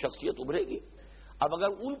عظیم شخصیت ابھرے گی۔ اب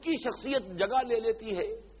اگر ان کی شخصیت جگہ لے لیتی ہے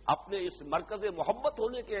اپنے اس مرکز محبت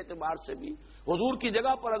ہونے کے اعتبار سے بھی، حضور کی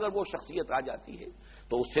جگہ پر اگر وہ شخصیت آ جاتی ہے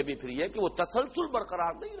تو اس سے بھی پھر یہ کہ وہ تسلسل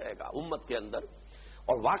برقرار نہیں رہے گا امت کے اندر۔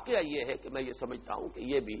 اور واقعہ یہ ہے کہ میں یہ سمجھتا ہوں کہ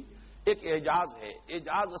یہ بھی ایک اعجاز ہے،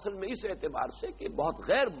 اعجاز اصل میں اس اعتبار سے کہ بہت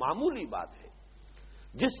غیر معمولی بات ہے۔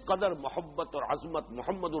 جس قدر محبت اور عظمت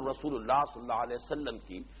محمد الرسول اللہ صلی اللہ علیہ وسلم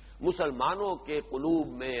کی مسلمانوں کے قلوب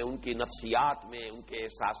میں، ان کی نفسیات میں، ان کے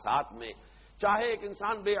احساسات میں، چاہے ایک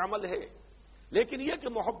انسان بے عمل ہے لیکن یہ کہ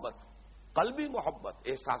محبت، قلبی محبت،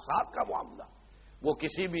 احساسات کا معاملہ، وہ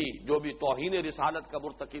کسی بھی جو بھی توہین رسالت کا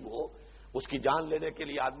مرتکب ہو اس کی جان لینے کے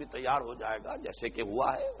لیے آدمی تیار ہو جائے گا، جیسے کہ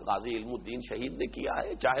ہوا ہے غازی علم الدین شہید نے کیا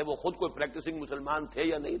ہے، چاہے وہ خود کوئی پریکٹسنگ مسلمان تھے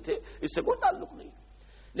یا نہیں تھے، اس سے کوئی تعلق نہیں۔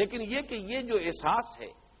 لیکن یہ کہ یہ جو احساس ہے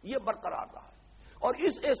یہ برقرار رہا ہے، اور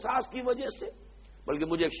اس احساس کی وجہ سے، بلکہ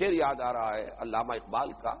مجھے ایک شعر یاد آ رہا ہے علامہ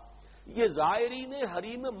اقبال کا، یہ زائرین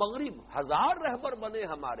حریم مغرب ہزار رہبر بنے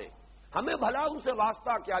ہمارے، ہمیں بھلا ان سے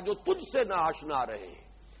واسطہ کیا جو تجھ سے نہ آشنا رہے۔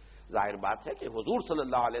 ظاہر بات ہے کہ حضور صلی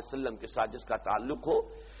اللہ علیہ وسلم کے ساتھ جس کا تعلق ہو،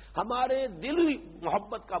 ہمارے دلی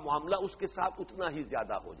محبت کا معاملہ اس کے ساتھ اتنا ہی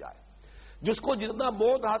زیادہ ہو جائے، جس کو جتنا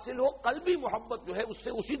بودھ حاصل ہو قلبی محبت جو ہے اس سے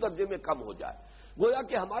اسی درجے میں کم ہو جائے۔ گویا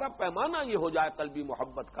کہ ہمارا پیمانہ یہ ہو جائے قلبی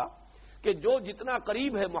محبت کا کہ جو جتنا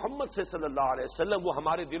قریب ہے محمد سے صلی اللہ علیہ وسلم وہ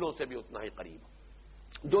ہمارے دلوں سے بھی اتنا ہی قریب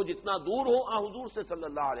ہو، جو جتنا دور ہو حضور سے صلی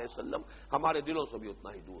اللہ علیہ وسلم ہمارے دلوں سے بھی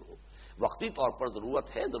اتنا ہی دور ہو۔ وقتی طور پر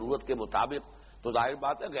ضرورت ہے، ضرورت کے مطابق تو ظاہر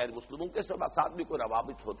بات ہے غیر مسلموں کے ساتھ بھی کوئی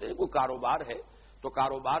روابط ہوتے ہیں، کوئی کاروبار ہے تو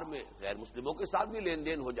کاروبار میں غیر مسلموں کے ساتھ بھی لین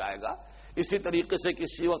دین ہو جائے گا۔ اسی طریقے سے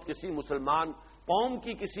کسی وقت کسی مسلمان قوم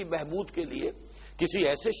کی کسی بہبود کے لیے کسی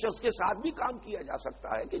ایسے شخص کے ساتھ بھی کام کیا جا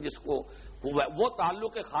سکتا ہے کہ جس کو وہ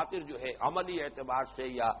تعلق خاطر جو ہے عملی اعتبار سے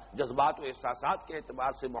یا جذبات و احساسات کے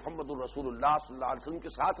اعتبار سے محمد الرسول اللہ صلی اللہ علیہ وسلم کے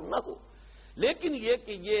ساتھ نہ ہو، لیکن یہ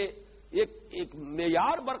کہ یہ ایک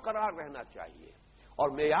معیار برقرار رہنا چاہیے، اور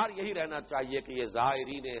معیار یہی رہنا چاہیے کہ یہ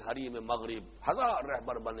زائرین حریم مغرب ہزار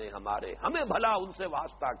رہبر بنے ہمارے، ہمیں بھلا ان سے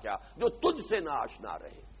واسطہ کیا جو تجھ سے نہ آشنا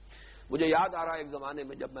رہے۔ مجھے یاد آ رہا ہے ایک زمانے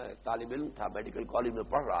میں جب میں طالب علم تھا، میڈیکل کالج میں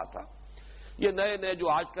پڑھ رہا تھا، یہ نئے جو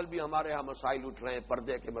آج کل بھی ہمارے ہاں مسائل اٹھ رہے ہیں،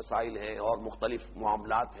 پردے کے مسائل ہیں اور مختلف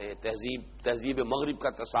معاملات ہیں، تہذیب مغرب کا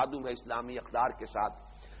تصادم ہے اسلامی اقدار کے ساتھ،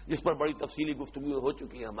 جس پر بڑی تفصیلی گفتگو ہو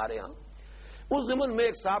چکی ہے ہمارے ہاں۔ اس ضمن میں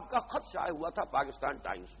ایک صاحب کا خط شائع ہوا تھا پاکستان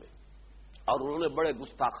ٹائمز میں، اور انہوں نے بڑے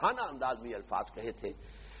گستاخانہ انداز میں الفاظ کہے تھے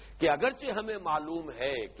کہ اگرچہ ہمیں معلوم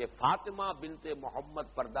ہے کہ فاطمہ بنت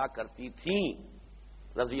محمد پردہ کرتی تھیں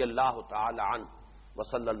رضی اللہ تعالی عنہ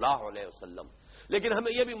وصلی اللہ علیہ وسلم، لیکن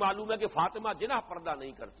ہمیں یہ بھی معلوم ہے کہ فاطمہ جناح پردہ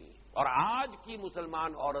نہیں کرتی، اور آج کی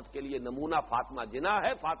مسلمان عورت کے لیے نمونہ فاطمہ جناح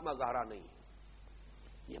ہے، فاطمہ زہرا نہیں ہے۔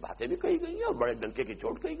 یہ باتیں بھی کہی گئی ہیں اور بڑے ڈنکے کی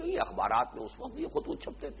چوٹ کہی گئی ہیں، اخبارات میں اس وقت یہ خطوط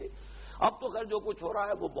چھپتے تھے۔ اب تو خیر جو کچھ ہو رہا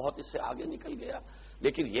ہے وہ بہت اس سے آگے نکل گیا،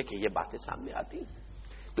 لیکن یہ کہ یہ باتیں سامنے آتی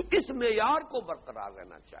ہیں تو اس معیار کو برقرار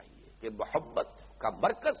رہنا چاہیے کہ محبت کا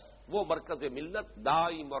مرکز، وہ مرکز ملت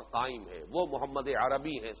دائم اور قائم ہے، وہ محمد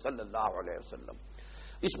عربی ہے صلی اللہ علیہ وسلم۔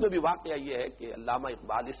 اس میں بھی واقعہ یہ ہے کہ علامہ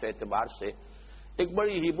اقبال اس اعتبار سے ایک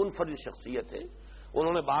بڑی ہی منفرد شخصیت ہے،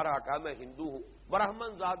 انہوں نے بارہا کہا میں ہندو ہوں،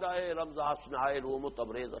 برہمن زادہ ہے رمز آشنائے روم و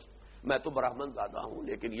تبریز، میں تو برہمن زادہ ہوں،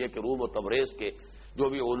 لیکن یہ کہ روم و تبریز کے جو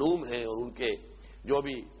بھی علوم ہیں اور ان کے جو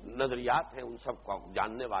بھی نظریات ہیں ان سب کو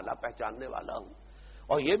جاننے والا پہچاننے والا ہوں،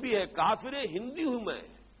 اور یہ بھی ہے کافر ہندی ہوں میں،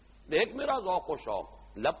 دیکھ میرا ذوق و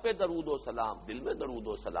شوق، لب پہ درود و سلام، دل میں درود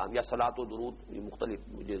و سلام، یا صلاۃ و درود، یہ مختلف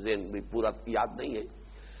مجھے ذہن میں پورا یاد نہیں ہے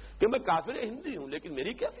کہ میں کافر ہندی ہوں، لیکن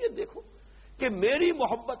میری کیفیت دیکھو کہ میری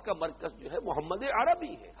محبت کا مرکز جو ہے محمد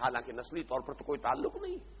عربی ہے، حالانکہ نسلی طور پر تو کوئی تعلق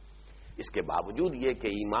نہیں۔ اس کے باوجود یہ کہ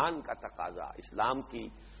ایمان کا تقاضا، اسلام کی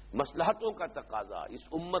مصلحتوں کا تقاضا، اس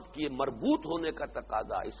امت کی مربوط ہونے کا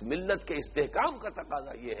تقاضا، اس ملت کے استحکام کا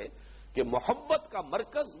تقاضا یہ ہے کہ محبت کا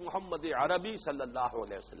مرکز محمد عربی صلی اللہ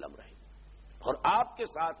علیہ وسلم رہے، اور آپ کے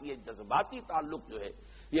ساتھ یہ جذباتی تعلق جو ہے،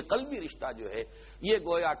 یہ قلبی رشتہ جو ہے، یہ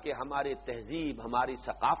گویا کہ ہمارے تہذیب، ہماری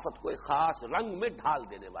ثقافت کو ایک خاص رنگ میں ڈھال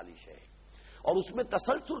دینے والی شے ہے، اور اس میں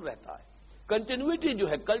تسلسل رہتا ہے، کنٹینیوٹی جو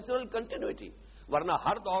ہے، کلچرل کنٹینیوٹی، ورنہ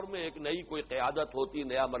ہر دور میں ایک نئی کوئی قیادت ہوتی،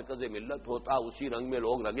 نیا مرکز ملت ہوتا، اسی رنگ میں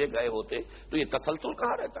لوگ لگے گئے ہوتے، تو یہ تسلسل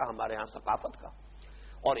کہاں رہتا ہمارے ہاں ثقافت کا۔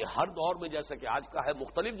 اور یہ ہر دور میں جیسا کہ آج کا ہے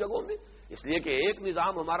مختلف جگہوں میں، اس لیے کہ ایک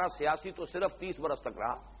نظام ہمارا سیاسی تو صرف 30 برس تک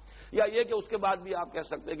رہا، یا یہ کہ اس کے بعد بھی آپ کہہ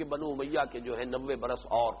سکتے ہیں کہ بنو امیہ کے جو ہے 90 برس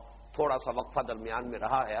اور تھوڑا سا وقفہ درمیان میں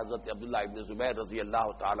رہا ہے، حضرت عبداللہ ابن زبیر رضی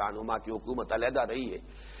اللہ تعالی عنہما کی حکومت علیحدہ رہی ہے،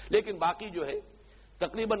 لیکن باقی جو ہے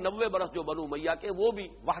تقریباً 90 برس جو بنو امیہ کے وہ بھی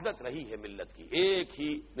وحدت رہی ہے ملت کی، ایک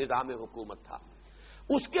ہی نظام حکومت تھا۔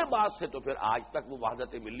 اس کے بعد سے تو پھر آج تک وہ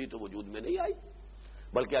وحدت ملی تو وجود میں نہیں آئی،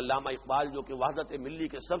 بلکہ علامہ اقبال جو کہ وحدت ملی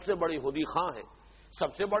کے سب سے بڑے ہدی خواں ہیں،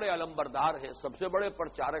 سب سے بڑے علمبردار ہیں، سب سے بڑے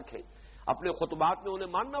پرچارک ہیں، اپنے خطبات میں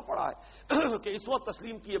انہیں ماننا پڑا ہے کہ اس وقت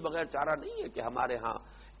تسلیم کیے بغیر چارہ نہیں ہے کہ ہمارے ہاں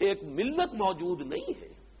ایک ملت موجود نہیں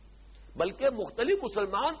ہے، بلکہ مختلف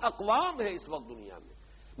مسلمان اقوام ہیں اس وقت دنیا میں،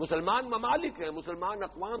 مسلمان ممالک ہیں، مسلمان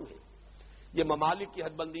اقوام ہیں۔ یہ ممالک کی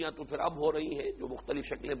حد بندیاں تو پھر اب ہو رہی ہیں جو مختلف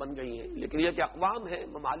شکلیں بن گئی ہیں، لیکن یہ کہ اقوام ہیں،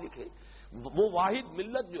 ممالک ہیں، وہ واحد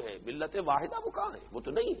ملت جو ہے، ملت واحدہ وہ کہاں ہے؟ وہ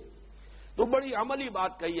تو نہیں ہے۔ تو بڑی عملی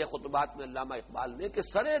بات کہی ہے خطبات میں علامہ اقبال نے کہ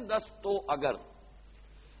سرے دست تو اگر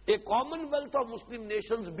ایک common wealth of Muslim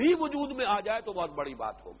nations بھی وجود میں آ جائے تو بہت بڑی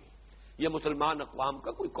بات ہوگی۔ یہ مسلمان اقوام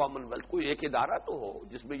کا کوئی کامن ویلتھ، کوئی ایک ادارہ تو ہو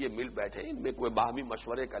جس میں یہ مل بیٹھے، ان میں کوئی باہمی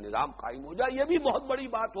مشورے کا نظام قائم ہو جائے، یہ بھی بہت بڑی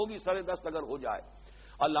بات ہوگی سرے دست اگر ہو جائے۔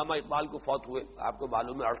 علامہ اقبال کو فوت ہوئے، آپ کو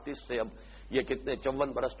معلوم ہے 38 سے اب یہ کتنے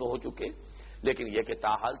 54 برس تو ہو چکے، لیکن یہ کہ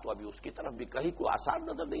تاحال تو ابھی اس کی طرف بھی کہیں کوئی آثار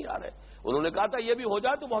نظر نہیں آ رہے۔ انہوں نے کہا تھا یہ بھی ہو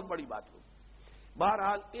جائے تو بہت بڑی بات ہوگی۔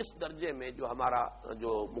 بہرحال اس درجے میں جو ہمارا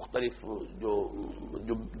جو مختلف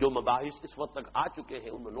جو مباحث اس وقت تک آ چکے ہیں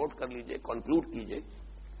ان میں نوٹ کر لیجئے، کنکلوڈ کیجئے۔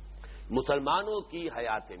 مسلمانوں کی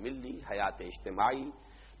حیات ملی، حیات اجتماعی،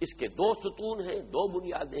 اس کے دو ستون ہیں، دو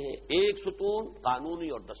بنیادیں ہیں۔ ایک ستون قانونی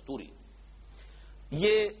اور دستوری،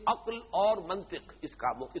 یہ عقل اور منطق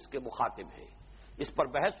اس کے مخاطب ہیں، اس پر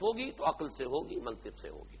بحث ہوگی تو عقل سے ہوگی، منطق سے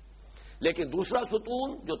ہوگی۔ لیکن دوسرا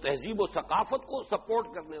ستون جو تہذیب و ثقافت کو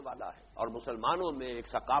سپورٹ کرنے والا ہے اور مسلمانوں میں ایک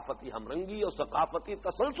ثقافتی ہمرنگی اور ثقافتی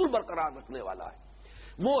تسلسل برقرار رکھنے والا ہے،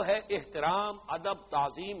 وہ ہے احترام، ادب،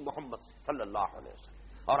 تعظیم محمد صلی اللہ علیہ وسلم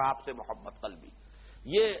اور آپ سے محبت قلبی۔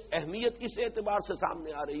 یہ اہمیت اس اعتبار سے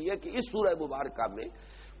سامنے آ رہی ہے کہ اس سورہ مبارکہ میں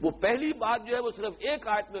وہ پہلی بات جو ہے وہ صرف ایک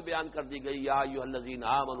آیت میں بیان کر دی گئی، یا ایھا الذین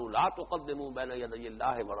آمنوا لا تقدموا بین یدی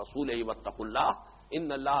اللہ ورسولہ واتقوا اللہ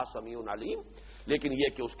ان اللہ سمیع علیم۔ لیکن یہ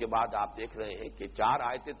کہ اس کے بعد آپ دیکھ رہے ہیں کہ 4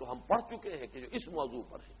 آیتیں تو ہم پڑھ چکے ہیں کہ جو اس موضوع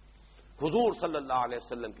پر ہیں، حضور صلی اللہ علیہ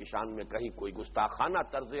وسلم کی شان میں کہیں کوئی گستاخانہ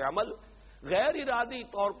طرز عمل غیر ارادی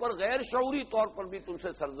طور پر، غیر شعوری طور پر بھی تم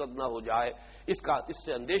سے سرزد نہ ہو جائے، اس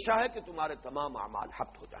سے اندیشہ ہے کہ تمہارے تمام اعمال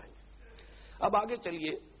حبط ہو جائیں گے۔ اب آگے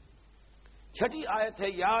چلیے، 6 آیت ہے،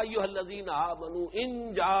 یا ایھا الذین آمنوا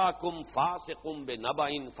ان جاءکم فاسق بنبأ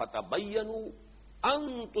فتبینوا ان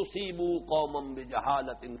تصیبوا قوما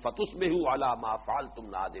بجہالۃ فتصبحوا علی ما فعلتم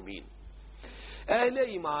نادمین۔ اہل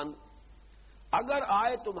ایمان، اگر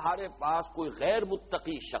آئے تمہارے پاس کوئی غیر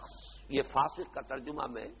متقی شخص، یہ فاسق کا ترجمہ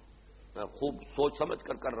میں خوب سوچ سمجھ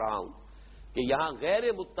کر رہا ہوں کہ یہاں غیر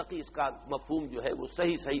متقی اس کا مفہوم جو ہے وہ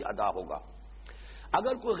صحیح ادا ہوگا۔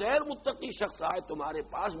 اگر کوئی غیر متقی شخص آئے تمہارے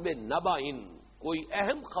پاس بے نبا، کوئی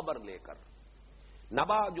اہم خبر لے کر،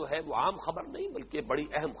 نبا جو ہے وہ عام خبر نہیں بلکہ بڑی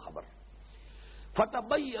اہم خبر،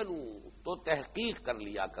 فتبینوا تو تحقیق کر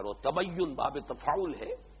لیا کرو۔ تبین باب تفاعل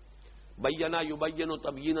ہے، بینا یبین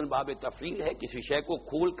تبیینا باب تفعیل ہے، کسی شے کو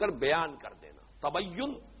کھول کر بیان کر دینا۔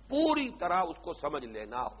 تبین پوری طرح اس کو سمجھ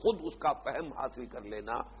لینا، خود اس کا فہم حاصل کر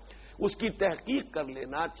لینا، اس کی تحقیق کر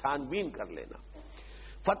لینا، چھان بین کر لینا۔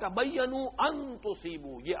 فتبینوا ان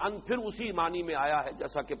تصیبوا، یہ ان پھر اسی معنی میں آیا ہے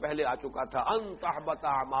جیسا کہ پہلے آ چکا تھا، ان تحبط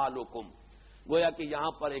اعمالکم، گویا کہ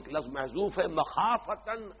یہاں پر ایک لفظ محذوف ہے،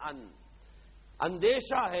 مخافتن ان،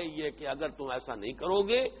 اندیشہ ہے یہ کہ اگر تم ایسا نہیں کرو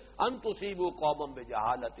گے، ان تصیبوا قوما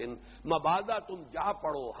بجہالۃ، مبادا تم جا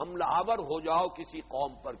پڑو، حملہ آور ہو جاؤ کسی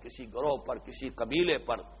قوم پر، کسی گروہ پر، کسی قبیلے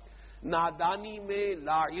پر، نادانی میں،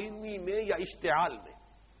 لا علمی میں یا اشتعال میں۔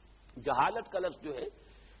 جہالت کا لفظ جو ہے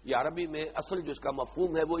یہ عربی میں اصل جو اس کا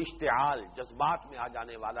مفہوم ہے وہ اشتعال، جذبات میں آ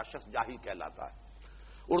جانے والا شخص جاہل کہلاتا ہے۔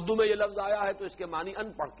 اردو میں یہ لفظ آیا ہے تو اس کے معنی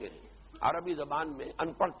ان پڑھ کے ہیں، عربی زبان میں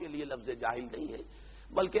ان پڑھ کے لیے لفظ جاہل نہیں ہے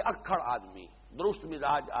بلکہ اکھڑ آدمی، درست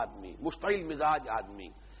مزاج آدمی، مشتعل مزاج آدمی،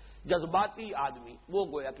 جذباتی آدمی، وہ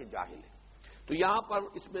گویا کہ جاہل ہے۔ تو یہاں پر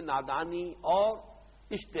اس میں نادانی اور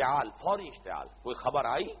اشتعال، فوری اشتعال، کوئی خبر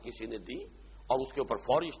آئی کسی نے دی اور اس کے اوپر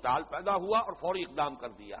فوری اشتعال پیدا ہوا اور فوری اقدام کر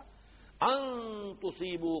دیا۔ ان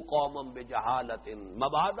تصیبوا قوما بجہالۃ،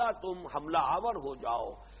 مبادا تم حملہ آور ہو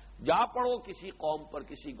جاؤ، جا پڑو کسی قوم پر،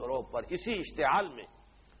 کسی گروہ پر، اسی اشتعال میں،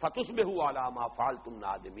 فتصبحوا علی ما فعلتم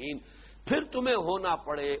نادمین، پھر تمہیں ہونا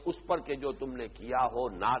پڑے اس پر کہ جو تم نے کیا ہو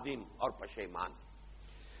نادم اور پشیمان۔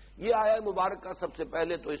 یہ آیا مبارکہ سب سے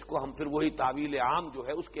پہلے تو اس کو ہم پھر وہی تعویل عام جو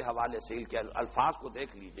ہے اس کے حوالے سے ان کے الفاظ کو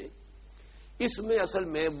دیکھ لیجئے۔ اس میں اصل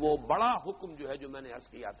میں وہ بڑا حکم جو ہے جو میں نے عرض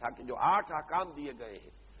کیا تھا کہ جو 8 احکام دیے گئے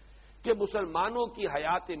ہیں کہ مسلمانوں کی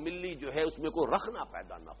حیات ملی جو ہے اس میں کوئی رخنا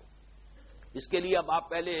پیدا نہ ہو. اس کے لیے اب آپ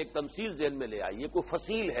پہلے ایک تمثیل ذہن میں لے آئیے. کوئی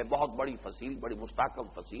فصیل ہے، بہت بڑی فصیل، بڑی مستحکم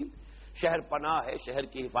فصیل، شہر پناہ ہے، شہر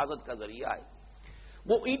کی حفاظت کا ذریعہ ہے.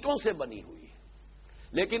 وہ اینٹوں سے بنی ہوئی ہے،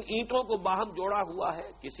 لیکن اینٹوں کو باہم جوڑا ہوا ہے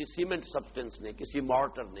کسی سیمنٹ سبسٹنس نے، کسی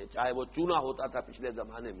مارٹر نے، چاہے وہ چونا ہوتا تھا پچھلے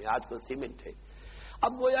زمانے میں، آج کل سیمنٹ ہے.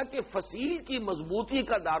 اب گویا کہ فصیل کی مضبوطی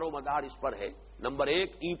کا دار و مدار اس پر ہے. نمبر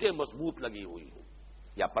 1، اینٹیں مضبوط لگی ہوئی ہوں،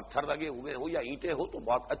 یا پتھر لگے ہوئے ہوں یا اینٹیں ہوں تو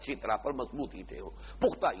بہت اچھی طرح پر مضبوط اینٹیں ہوں،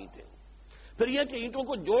 پختہ اینٹیں ہوں. پھر یہ کہ اینٹوں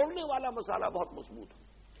کو جوڑنے والا مسالہ بہت مضبوط ہو.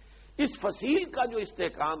 اس فصیل کا جو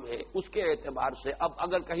استحکام ہے اس کے اعتبار سے اب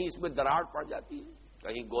اگر کہیں اس میں دراڑ پڑ جاتی ہے،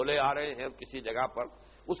 کہیں گولے آ رہے ہیں کسی جگہ پر،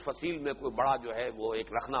 اس فصیل میں کوئی بڑا جو ہے وہ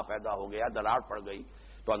ایک رخنا پیدا ہو گیا، دراڑ پڑ گئی،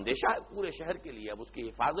 تو اندیشہ ہے پورے شہر کے لیے. اب اس کی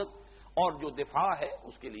حفاظت اور جو دفاع ہے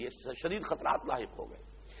اس کے لیے شدید خطرات لاحق ہو گئے.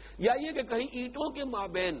 یا یہ کہ کہیں اینٹوں کے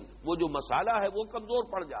مابین وہ جو مسالہ ہے وہ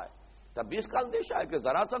کمزور پڑ جائے، تب بھی اس کا اندیشہ ہے کہ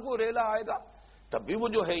ذرا سا کوئی ریلا آئے گا تب بھی وہ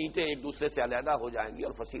جو ہے اینٹیں ایک دوسرے سے علیحدہ ہو جائیں گی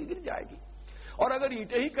اور فصیل گر جائے گی. اور اگر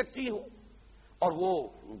اینٹیں ہی کچی ہوں اور وہ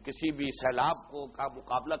کسی بھی سیلاب کا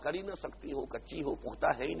مقابلہ کر ہی نہ سکتی ہوں، کچی ہو،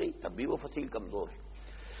 پختہ ہے ہی نہیں، تب بھی وہ فصیل کمزور ہے.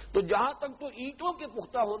 تو جہاں تک تو اینٹوں کے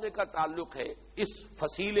پختہ ہونے کا تعلق ہے، اس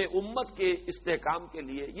فصیل امت کے استحکام کے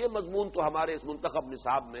لیے یہ مضمون تو ہمارے اس منتخب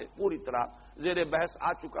نصاب میں پوری طرح زیر بحث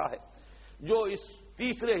آ چکا ہے، جو اس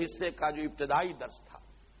تیسرے حصے کا جو ابتدائی درس تھا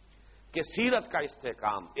کہ سیرت کا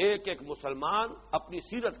استحکام، ایک ایک مسلمان اپنی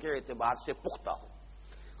سیرت کے اعتبار سے پختہ ہو.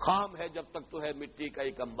 خام ہے جب تک تو ہے مٹی کا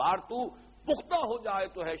ایک انبار تو، پختہ ہو جائے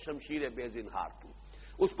تو ہے شمشیر بے زنہار تو.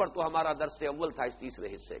 اس پر تو ہمارا درس اول تھا اس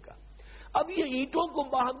تیسرے حصے کا. اب یہ اینٹوں کو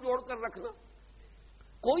باہم جوڑ کر رکھنا،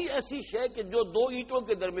 کوئی ایسی شے کہ جو 2 اینٹوں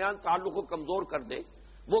کے درمیان تعلق کو کمزور کر دے،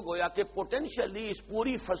 وہ گویا کہ پوٹینشلی اس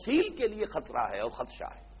پوری فصیل کے لیے خطرہ ہے اور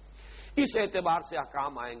خدشہ ہے. اس اعتبار سے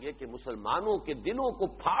احکام آئیں گے کہ مسلمانوں کے دلوں کو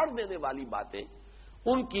پھاڑ دینے والی باتیں،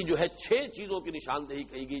 ان کی جو ہے 6 چیزوں کی نشاندہی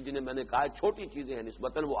کہی گئی، جنہیں میں نے کہا چھوٹی چیزیں ہیں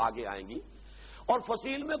نسبتاً، وہ آگے آئیں گی. اور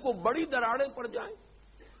فصیل میں کوئی بڑی دراڑیں پڑ جائیں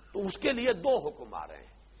تو اس کے لیے 2 حکم آ رہے ہیں.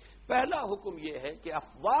 پہلا حکم یہ ہے کہ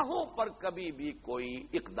افواہوں پر کبھی بھی کوئی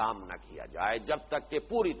اقدام نہ کیا جائے جب تک کہ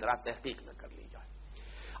پوری طرح تحقیق نہ کر لی جائے.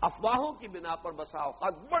 افواہوں کی بنا پر بسا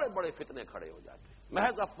اوقات بڑے بڑے فتنے کھڑے ہو جاتے ہیں.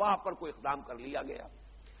 محض افواہ پر کوئی اقدام کر لیا گیا،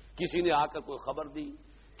 کسی نے آ کر کوئی خبر دی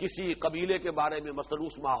کسی قبیلے کے بارے میں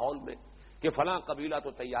مصروف ماحول میں کہ فلاں قبیلہ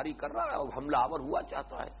تو تیاری کر رہا ہے اور حملہ آور ہوا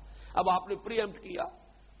چاہتا ہے. اب آپ نے پری ایمپٹ کیا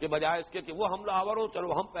کہ بجائے اس کے کہ وہ حملہ آور ہو،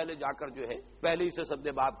 چلو ہم پہلے جا کر جو ہے پہلے ہی سے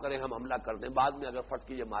سدے باب کریں، ہم حملہ کر دیں. بعد میں اگر فرض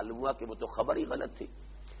کیجیے معلوم ہوا کہ وہ تو خبر ہی غلط تھی،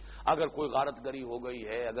 اگر کوئی غارت گری ہو گئی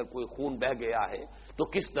ہے، اگر کوئی خون بہہ گیا ہے تو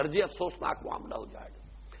کس درجے افسوسناک معاملہ ہو جائے گا.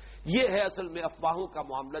 یہ ہے اصل میں افواہوں کا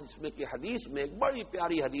معاملہ، جس میں کہ حدیث میں ایک بڑی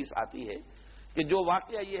پیاری حدیث آتی ہے کہ جو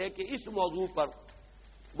واقعہ یہ ہے کہ اس موضوع پر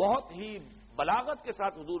بہت ہی بلاغت کے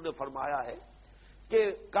ساتھ حضور نے فرمایا ہے کہ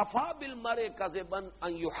کفا بالمرء کذبا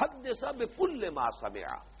ان یحدث بکل ما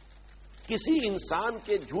سمع. کسی انسان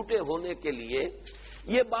کے جھوٹے ہونے کے لیے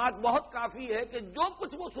یہ بات بہت کافی ہے کہ جو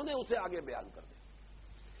کچھ وہ سنے اسے آگے بیان کر دے.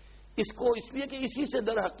 اس کو اس لیے کہ اسی سے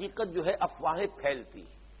در حقیقت جو ہے افواہیں پھیلتی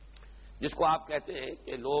ہیں، جس کو آپ کہتے ہیں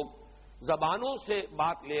کہ لوگ زبانوں سے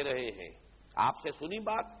بات لے رہے ہیں، آپ سے سنی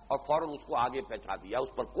بات اور فوراً اس کو آگے پہنچا دیا،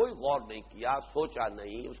 اس پر کوئی غور نہیں کیا، سوچا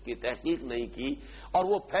نہیں، اس کی تحقیق نہیں کی، اور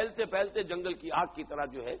وہ پھیلتے پھیلتے جنگل کی آگ کی طرح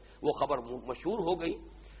جو ہے وہ خبر مشہور ہو گئی.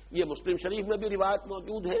 یہ مسلم شریف میں بھی روایت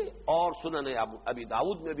موجود ہے اور سنن ابی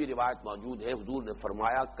داؤد میں بھی روایت موجود ہے. حضور نے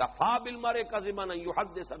فرمایا کفا بالمرء کذبا ان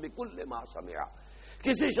یحدث بکل ما سمع.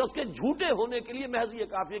 کسی شخص کے جھوٹے ہونے کے لیے محض یہ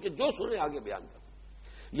کافی ہے کہ جو سنے آگے بیان کرے.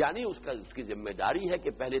 یعنی اس کی ذمہ داری ہے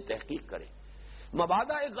کہ پہلے تحقیق کرے،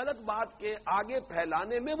 مبادا ایک غلط بات کے آگے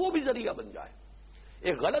پھیلانے میں وہ بھی ذریعہ بن جائے.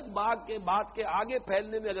 ایک غلط بات کے آگے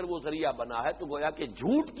پھیلنے میں اگر وہ ذریعہ بنا ہے تو گویا کہ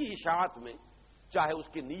جھوٹ کی اشاعت میں چاہے اس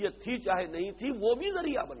کی نیت تھی چاہے نہیں تھی وہ بھی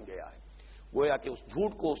ذریعہ بن گیا ہے. گویا کہ اس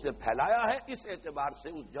جھوٹ کو اس نے پھیلایا ہے، اس اعتبار سے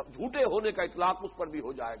اس جھوٹے ہونے کا اطلاق اس پر بھی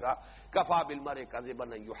ہو جائے گا. کفا بالمرء کذبا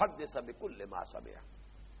ان یحدث بکل ما سمع.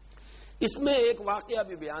 اس میں ایک واقعہ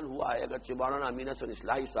بھی بیان ہوا ہے، اگرچہ مولانا امین حسن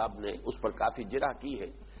اصلاحی صاحب نے اس پر کافی جرح کی ہے.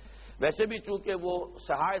 ویسے بھی چونکہ وہ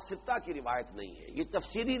صحائح ستہ کی روایت نہیں ہے، یہ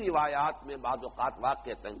تفسیری روایات میں بعض اوقات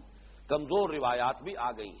واقعتاً کمزور روایات بھی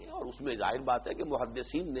آ گئی ہیں، اور اس میں ظاہر بات ہے کہ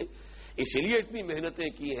محدثین نے اسی لیے اتنی محنتیں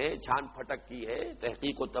کی ہیں، چھان پھٹک کی ہے،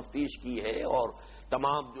 تحقیق و تفتیش کی ہے، اور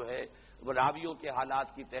تمام جو ہے راویوں کے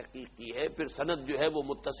حالات کی تحقیق کی ہے، پھر سند جو ہے وہ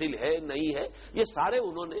متصل ہے نہیں ہے، یہ سارے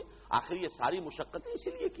انہوں نے آخر یہ ساری مشقتیں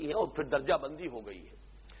اسی لیے کی ہیں، اور پھر درجہ بندی ہو گئی ہے.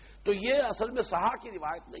 تو یہ اصل میں صحاح کی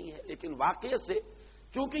روایت نہیں ہے، لیکن واقعے سے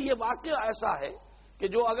چونکہ یہ واقعہ ایسا ہے کہ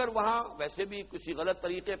جو اگر وہاں ویسے بھی کسی غلط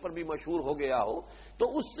طریقے پر بھی مشہور ہو گیا ہو تو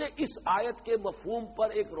اس سے اس آیت کے مفہوم پر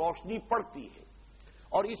ایک روشنی پڑتی ہے،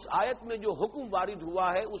 اور اس آیت میں جو حکم وارد ہوا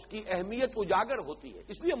ہے اس کی اہمیت اجاگر ہوتی ہے.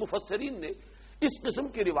 اس لیے مفسرین نے اس قسم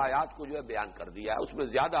کی روایات کو جو ہے بیان کر دیا ہے، اس میں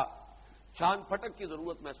زیادہ چھان پھٹک کی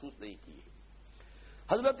ضرورت محسوس نہیں کی ہے.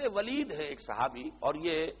 حضرت ولید ہے ایک صحابی، اور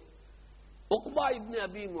یہ عقبہ ابن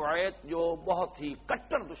ابی معیط جو بہت ہی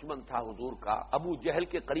کٹر دشمن تھا حضور کا، ابو جہل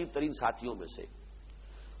کے قریب ترین ساتھیوں میں سے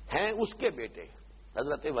ہیں، اس کے بیٹے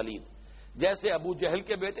حضرت ولید. جیسے ابو جہل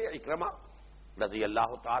کے بیٹے اکرمہ رضی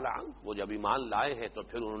اللہ تعالی عنہ، وہ جب ایمان لائے ہیں تو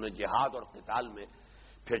پھر انہوں نے جہاد اور قتال میں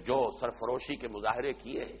پھر جو سرفروشی کے مظاہرے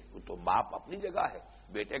کیے ہیں، وہ تو باپ اپنی جگہ ہے،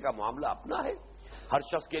 بیٹے کا معاملہ اپنا ہے، ہر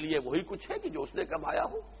شخص کے لیے وہی کچھ ہے کہ جو اس نے کمایا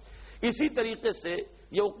ہو. اسی طریقے سے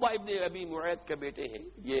یہ عقبہ ابن ابی معیط کے بیٹے ہیں،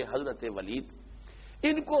 یہ حضرت ولید.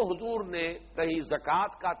 ان کو حضور نے کہیں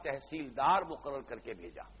زکوٰۃ کا تحصیلدار مقرر کر کے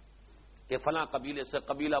بھیجا کہ فلاں قبیلے سے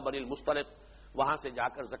قبیلہ بنی المستلق، وہاں سے جا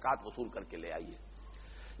کر زکوٰۃ وصول کر کے لے آئیے.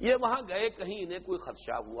 یہ وہاں گئے، کہیں انہیں کوئی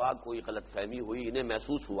خدشہ ہوا، کوئی غلط فہمی ہوئی، انہیں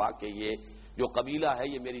محسوس ہوا کہ یہ جو قبیلہ ہے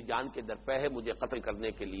یہ میری جان کے درپے ہے، مجھے قتل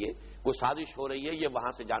کرنے کے لیے کوئی سازش ہو رہی ہے، یہ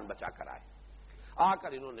وہاں سے جان بچا کر آئے. آ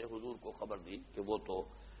کر انہوں نے حضور کو خبر دی کہ وہ تو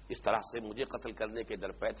اس طرح سے مجھے قتل کرنے کے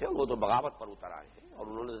درپے تھے اور وہ تو بغاوت پر اتر آئے ہیں، اور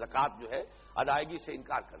انہوں نے زکوٰۃ جو ہے ادائیگی سے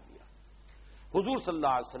انکار کر دیا. حضور صلی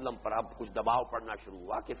اللہ علیہ وسلم پر اب کچھ دباؤ پڑنا شروع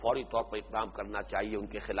ہوا کہ فوری طور پر اقدام کرنا چاہیے ان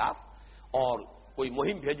کے خلاف، اور کوئی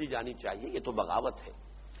مہم بھیجی جانی چاہیے، یہ تو بغاوت ہے.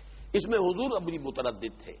 اس میں حضور ابھی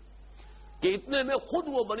متردد تھے کہ اتنے میں خود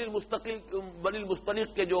وہ بنی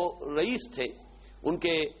المستلق کے جو رئیس تھے، ان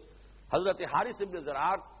کے حضرت حارث ابن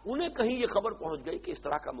زرار، انہیں کہیں یہ خبر پہنچ گئی کہ اس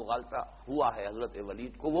طرح کا مغالطہ ہوا ہے حضرت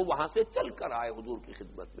ولید کو. وہ وہاں سے چل کر آئے حضور کی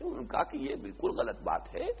خدمت میں. انہوں نے کہا کہ یہ بالکل غلط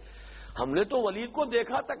بات ہے، ہم نے تو ولید کو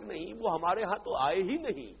دیکھا تک نہیں، وہ ہمارے ہاں تو آئے ہی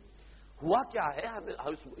نہیں. ہوا کیا ہے؟ ہم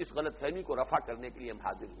اس غلط فہمی کو رفع کرنے کے لیے ہم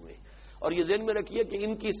حاضر ہوئے. اور یہ ذہن میں رکھیے کہ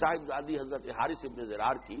ان کی صاحبزادی حضرت حارث ابن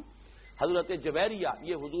زرار کی حضرت جویریہ،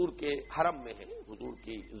 یہ حضور کے حرم میں ہے، حضور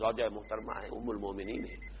کی زوجہ محترمہ ہے، ام المومنین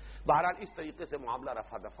ہے. بہرحال اس طریقے سے معاملہ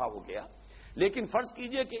رفع دفع ہو گیا. لیکن فرض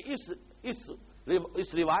کیجئے کہ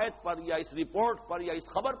اس روایت پر یا اس رپورٹ پر یا اس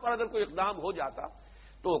خبر پر اگر کوئی اقدام ہو جاتا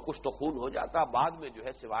تو کچھ تو خون ہو جاتا، بعد میں جو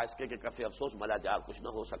ہے سوائے اس کے کہ کفِ افسوس ملا جار کچھ نہ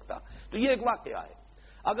ہو سکتا. تو یہ ایک واقعہ ہے.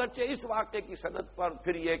 اگرچہ اس واقعے کی سند پر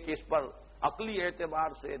پھر یہ کہ اس پر عقلی اعتبار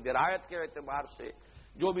سے، درایت کے اعتبار سے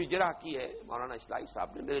جو بھی جرح کی ہے مولانا اصلاحی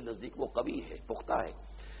صاحب نے، میرے نزدیک وہ قوی ہے، پختہ ہے.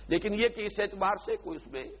 لیکن یہ کہ اس اعتبار سے کوئی اس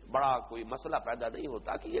میں بڑا کوئی مسئلہ پیدا نہیں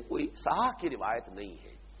ہوتا کہ یہ کوئی صحاح کی روایت نہیں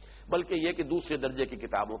ہے، بلکہ یہ کہ دوسرے درجے کی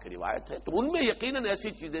کتابوں کی روایت ہے. تو ان میں یقیناً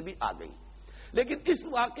ایسی چیزیں بھی آ گئیں. لیکن اس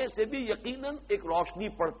واقعے سے بھی یقیناً ایک روشنی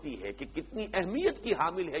پڑتی ہے کہ کتنی اہمیت کی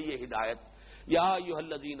حامل ہے یہ ہدایت. یا ایھا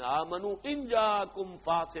الذین آمنوا ان جاءکم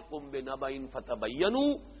فاسق بنبأ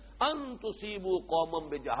فتبینوا ان تصیبوا قوما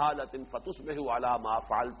بجہالۃ فتصبحوا علی ما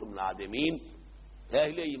فعلتم نادمین.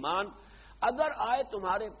 اہل ایمان، اگر آئے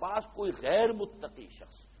تمہارے پاس کوئی غیر متقی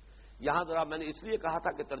شخص، یہاں ذرا میں نے اس لیے کہا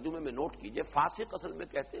تھا کہ ترجمے میں نوٹ کیجئے، فاسق اصل میں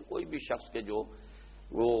کہتے ہیں کوئی بھی شخص کے جو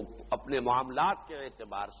وہ اپنے معاملات کے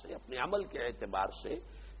اعتبار سے، اپنے عمل کے اعتبار سے،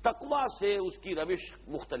 تقویٰ سے اس کی روش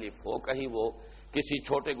مختلف ہو، کہیں وہ کسی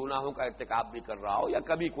چھوٹے گناہوں کا ارتکاب بھی کر رہا ہو یا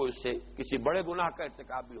کبھی کوئی اس سے کسی بڑے گناہ کا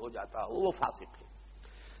ارتکاب بھی ہو جاتا ہو، وہ فاسق ہے.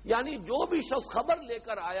 یعنی جو بھی شخص خبر لے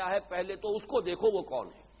کر آیا ہے پہلے تو اس کو دیکھو وہ کون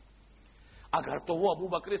ہے. اگر تو وہ ابو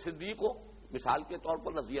بکر صدیق ہو مثال کے طور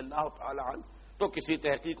پر رضی اللہ تعالی عنہ، تو کسی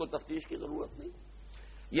تحقیق و تفتیش کی ضرورت نہیں.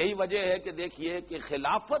 یہی وجہ ہے کہ دیکھیے کہ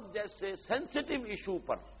خلافت جیسے سینسٹیو ایشو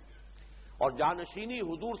پر اور جانشینی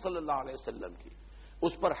حضور صلی اللہ علیہ وسلم کی،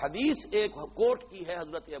 اس پر حدیث ایک کوٹ کی ہے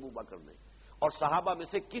حضرت ابو بکر نے، اور صحابہ میں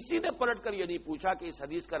سے کسی نے پلٹ کر یہ نہیں پوچھا کہ اس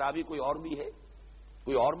حدیث کا راوی کوئی اور بھی ہے،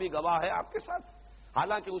 کوئی اور بھی گواہ ہے آپ کے ساتھ.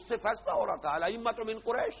 حالانکہ اس سے فیصلہ ہو رہا تھا الائمۃ من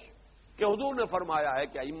قریش، کہ حضور نے فرمایا ہے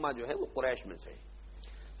کہ ائمہ جو ہے وہ قریش میں سے.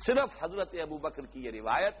 صرف حضرت ابو بکر کی یہ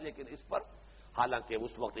روایت، لیکن اس پر حالانکہ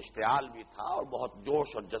اس وقت اشتعال بھی تھا اور بہت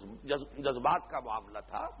جوش اور جذبات کا معاملہ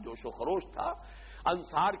تھا، جوش و خروش تھا.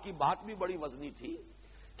 انصار کی بات بھی بڑی وزنی تھی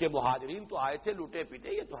کہ مہاجرین تو آئے تھے لوٹے پیٹے،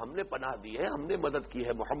 یہ تو ہم نے پناہ دی ہے، ہم نے مدد کی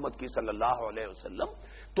ہے محمد کی صلی اللہ علیہ وسلم.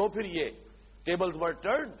 تو پھر یہ ٹیبلز ور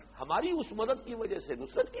ٹرنڈ ہماری اس مدد کی وجہ سے،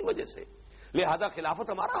 نصرت کی وجہ سے، لہذا خلافت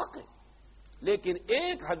ہمارا حق ہے. لیکن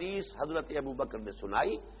ایک حدیث حضرت ابو بکر نے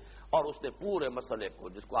سنائی اور اس نے پورے مسئلے کو،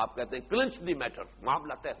 جس کو آپ کہتے ہیں کلنچ دی میٹر،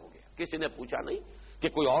 معاملہ طے ہو گیا. کسی نے پوچھا نہیں کہ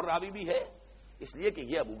کوئی اور راوی بھی ہے، اس لیے کہ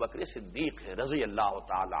یہ ابو بکر صدیق ہے رضی اللہ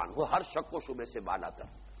تعالی عنہ، ہر شک و شبہ سے بالا تر.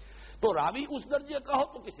 تو راوی اس درجے کا ہو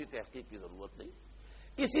تو کسی تحقیق کی ضرورت نہیں.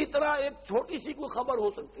 اسی طرح ایک چھوٹی سی کوئی خبر ہو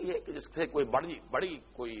سکتی ہے کہ جس سے کوئی بڑی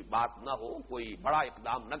کوئی بات نہ ہو، کوئی بڑا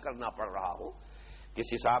اقدام نہ کرنا پڑ رہا ہو.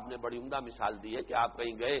 کسی صاحب نے بڑی عمدہ مثال دی ہے کہ آپ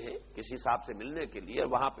کہیں گئے ہیں کسی صاحب سے ملنے کے لیے،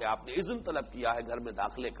 وہاں پہ آپ نے اذن طلب کیا ہے گھر میں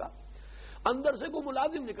داخلے کا، اندر سے کوئی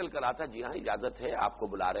ملازم نکل کر آتا، جی ہاں اجازت ہے، آپ کو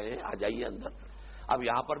بلا رہے ہیں، آ جائیے اندر۔ اب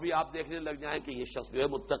یہاں پر بھی آپ دیکھنے لگ جائیں کہ یہ شخص جو ہے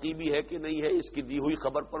متقی بھی ہے کہ نہیں ہے، اس کی دی ہوئی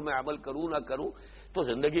خبر پر میں عمل کروں نہ کروں، تو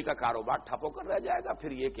زندگی کا کاروبار ٹھپ ہو کر رہ جائے گا،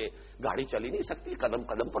 پھر یہ کہ گاڑی چلی نہیں سکتی، قدم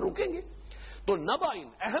قدم پر رکیں گے۔ تو نبائن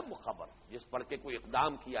اہم خبر جس پر کہ کوئی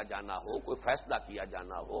اقدام کیا جانا ہو، کوئی فیصلہ کیا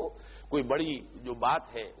جانا ہو، کوئی بڑی جو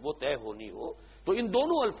بات ہے وہ طے ہونی ہو، تو ان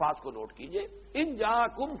دونوں الفاظ کو نوٹ کیجئے، ان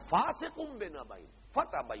جاءکم فاسقٌ بنبأ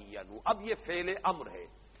فتبینوا۔ اب یہ فعل امر ہے،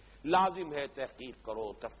 لازم ہے تحقیق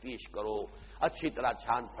کرو، تفتیش کرو، اچھی طرح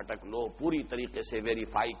چھان پھٹک لو، پوری طریقے سے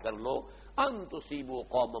ویریفائی کر لو، ان تصیبوا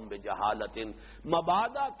قوما بجہالۃ،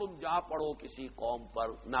 مبادا تم جا پڑو کسی قوم پر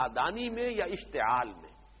نادانی میں یا اشتعال میں،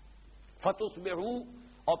 فتصبحوا،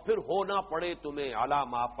 اور پھر ہونا پڑے تمہیں علی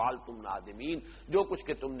ما فعلتم نادمین، جو کچھ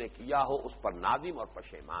کہ تم نے کیا ہو اس پر نادم اور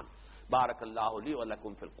پشیمان۔ بارک اللہ لی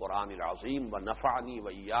ولکم فی القرآن العظیم ونفعنی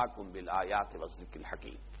وإیاکم بالآیات والذکر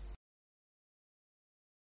الحکیم۔